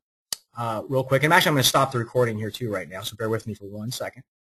screen real quick. And actually, I'm going to stop the recording here too right now, so bear with me for 1 second.